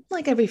do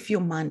like every few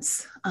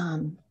months.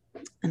 And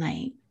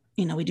I,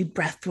 you know, we do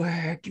breath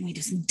work and we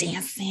do some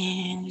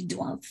dancing, we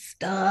do all this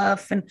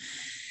stuff and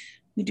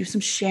we do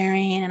some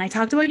sharing. And I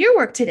talked about your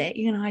work today.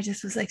 You know, I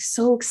just was like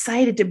so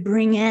excited to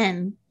bring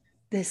in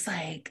this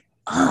like,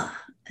 all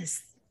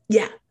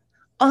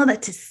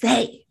that to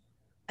say.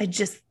 I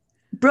just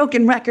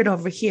broken record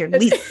over here,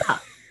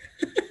 Lisa.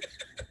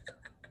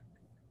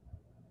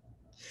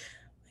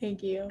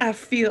 Thank you. I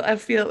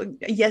feel,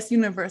 yes,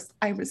 universe,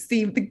 I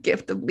received the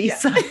gift of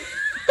Lisa. Yeah.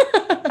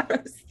 I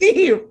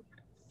receive.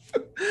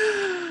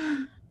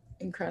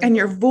 Incredible. And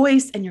your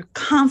voice and your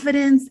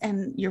confidence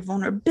and your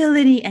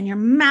vulnerability and your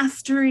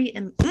mastery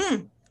and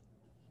and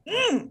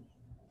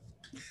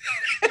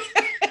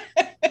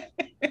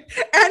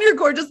your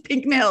gorgeous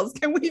pink nails.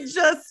 Can we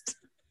just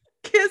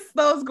kiss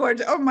those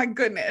gorgeous? Oh my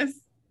goodness.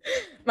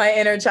 My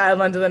inner child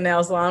went to the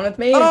nail salon with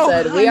me and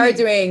said, honey, we are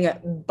doing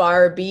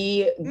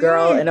Barbie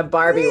girl in a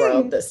Barbie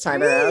world this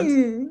time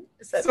around.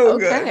 I said, so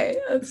okay.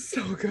 Good.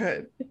 So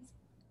good.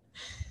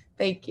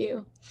 Thank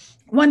you.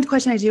 One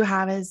question I do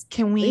have is,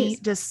 can we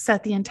just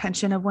set the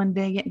intention of one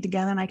day getting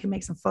together and I can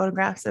make some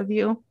photographs of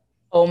you?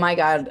 Oh my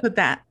God. Put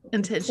that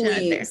intention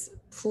in there.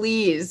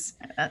 Please.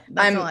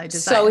 I'm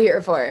so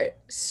here for it.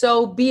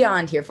 So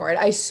beyond here for it.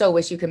 I so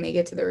wish you could make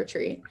it to the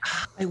retreat.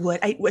 I would.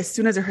 As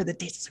soon as I heard the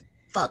dates,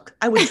 fuck,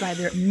 I would drive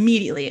there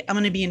immediately. I'm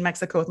going to be in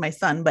Mexico with my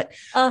son, but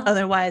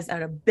otherwise I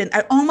would have been,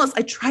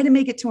 I tried to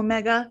make it to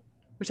Omega,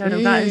 which I would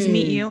have gotten to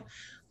meet you,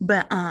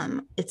 but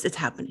it's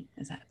happening.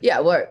 It's happening.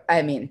 Yeah.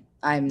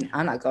 I'm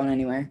not going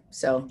anywhere.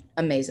 So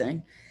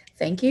amazing.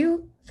 Thank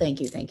you.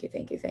 Thank you. Thank you.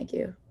 Thank you. Thank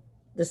you.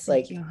 This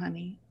Thank you,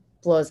 honey.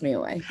 Blows me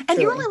away. And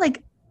truly. You're only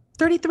like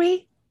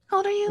 33. How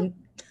old are you?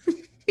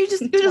 You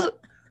just I'm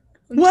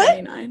what?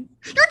 29.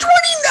 You're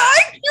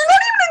 29? You're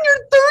not even in your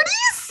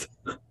 30s?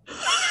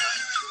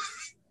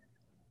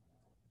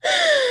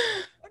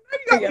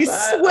 You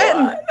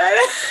sweating.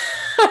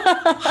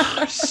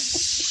 Oh,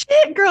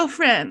 shit,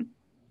 girlfriend.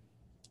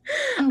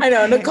 Okay. I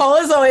know. Nicole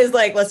is always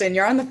like, listen,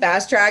 you're on the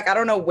fast track. I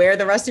don't know where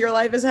the rest of your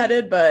life is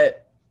headed,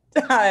 but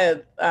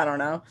I don't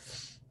know.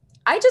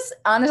 I just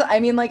honestly, I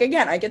mean, like,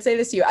 again, I could say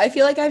this to you. I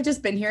feel like I've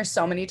just been here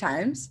so many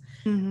times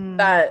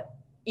that,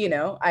 you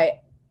know,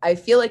 I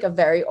feel like a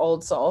very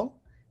old soul.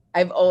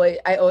 I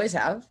always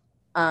have.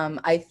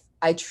 I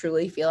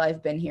truly feel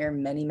I've been here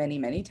many, many,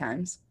 many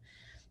times.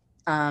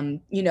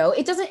 You know,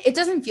 it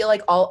doesn't feel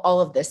like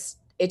all of this.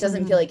 It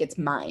doesn't feel like it's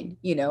mine.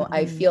 You know,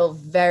 I feel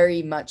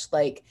very much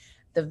like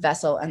the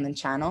vessel and the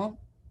channel.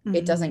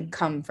 It doesn't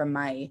come from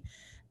my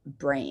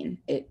brain.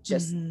 It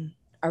just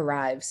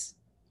arrives.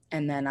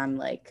 And then I'm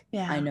like,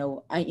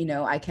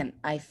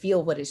 I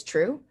feel what is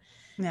true.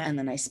 Yeah. And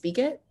then I speak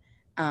it.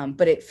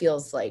 But it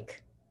feels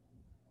like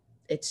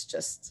it's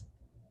just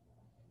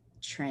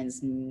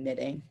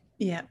transmitting.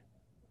 Yeah.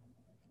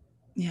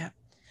 Yeah.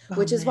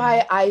 Which is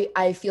why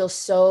I feel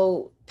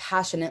so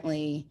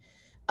passionately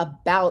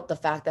about the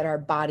fact that our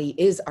body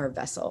is our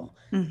vessel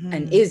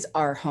and is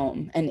our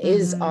home and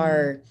is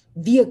our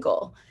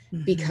vehicle,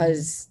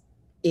 because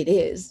it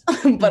is.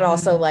 But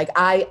also, like,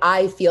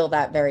 I feel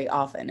that very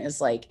often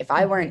is like, if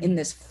I weren't in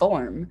this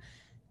form,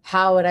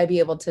 how would I be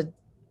able to,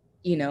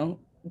 you know,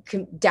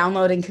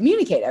 download and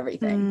communicate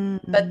everything?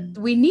 But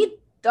we need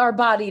our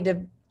body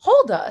to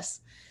hold us.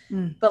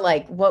 But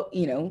like, what,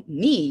 you know,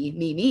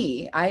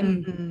 me,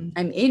 I'm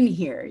in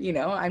here, you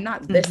know, I'm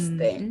not this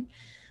thing.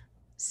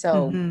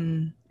 So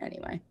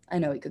anyway, I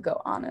know we could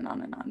go on and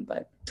on and on,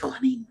 but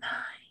 29.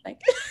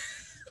 Like,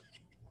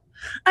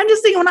 I'm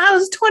just thinking, when I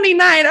was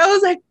 29, I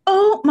was like,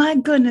 oh my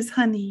goodness,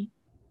 honey.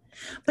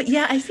 But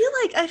yeah, I feel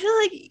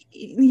like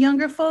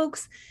younger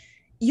folks,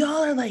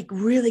 y'all are like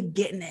really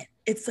getting it.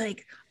 It's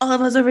like all of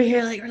us over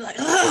here, like, we're like,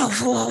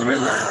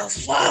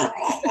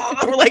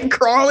 we're like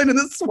crawling in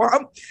the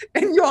swamp,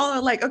 and y'all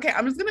are like, okay,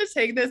 I'm just gonna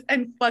take this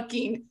and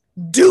fucking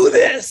do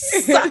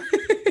this.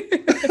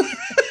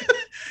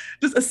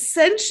 Just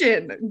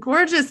ascension,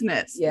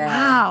 gorgeousness. Yeah.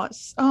 Wow.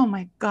 Oh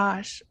my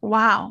gosh.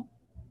 Wow.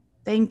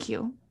 Thank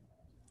you.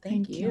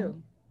 Thank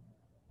you.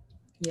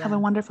 Yeah. Have a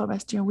wonderful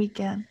rest of your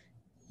weekend.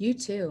 You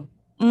too.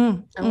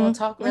 And we'll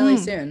talk really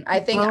soon. I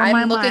think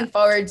I'm looking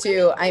forward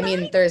to, I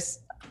mean, there's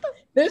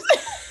I'm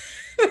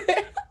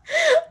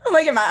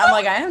like,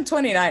 I am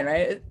 29,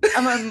 right?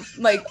 I'm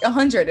like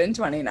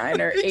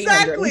 129 or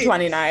exactly.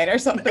 829 or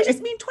something. I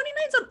just mean,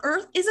 29s on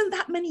Earth isn't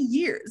that many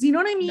years. You know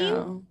what I mean?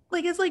 No.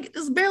 Like,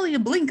 it's barely a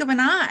blink of an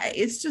eye.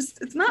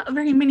 It's not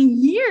very many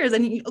years.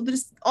 And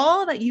just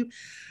all that you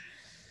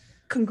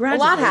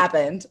congratulate. A lot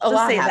happened. A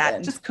lot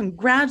happened. Just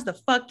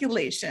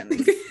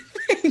congratulations.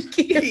 Thank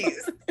you.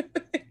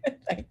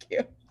 Thank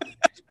you.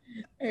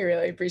 I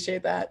really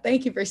appreciate that.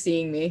 Thank you for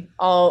seeing me.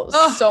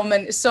 So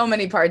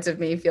many parts of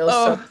me feel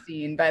so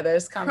seen by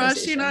this conversation.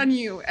 Crushing on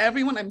you.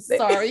 Everyone, I'm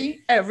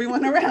sorry.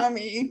 Everyone around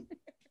me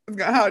is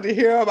gonna have to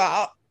hear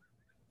about.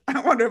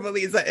 I wonder if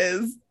Elisa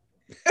is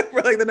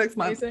for like the next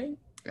month. Amazing.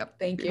 Yep.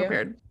 Thank you.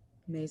 Prepared.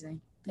 Amazing.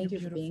 Thank you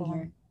for being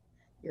here.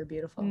 You're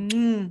beautiful.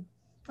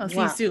 I'll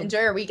see you soon. Enjoy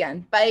your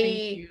weekend.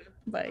 Bye.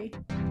 Thank you.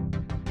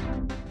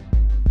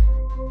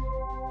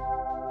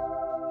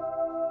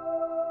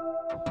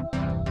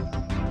 Bye.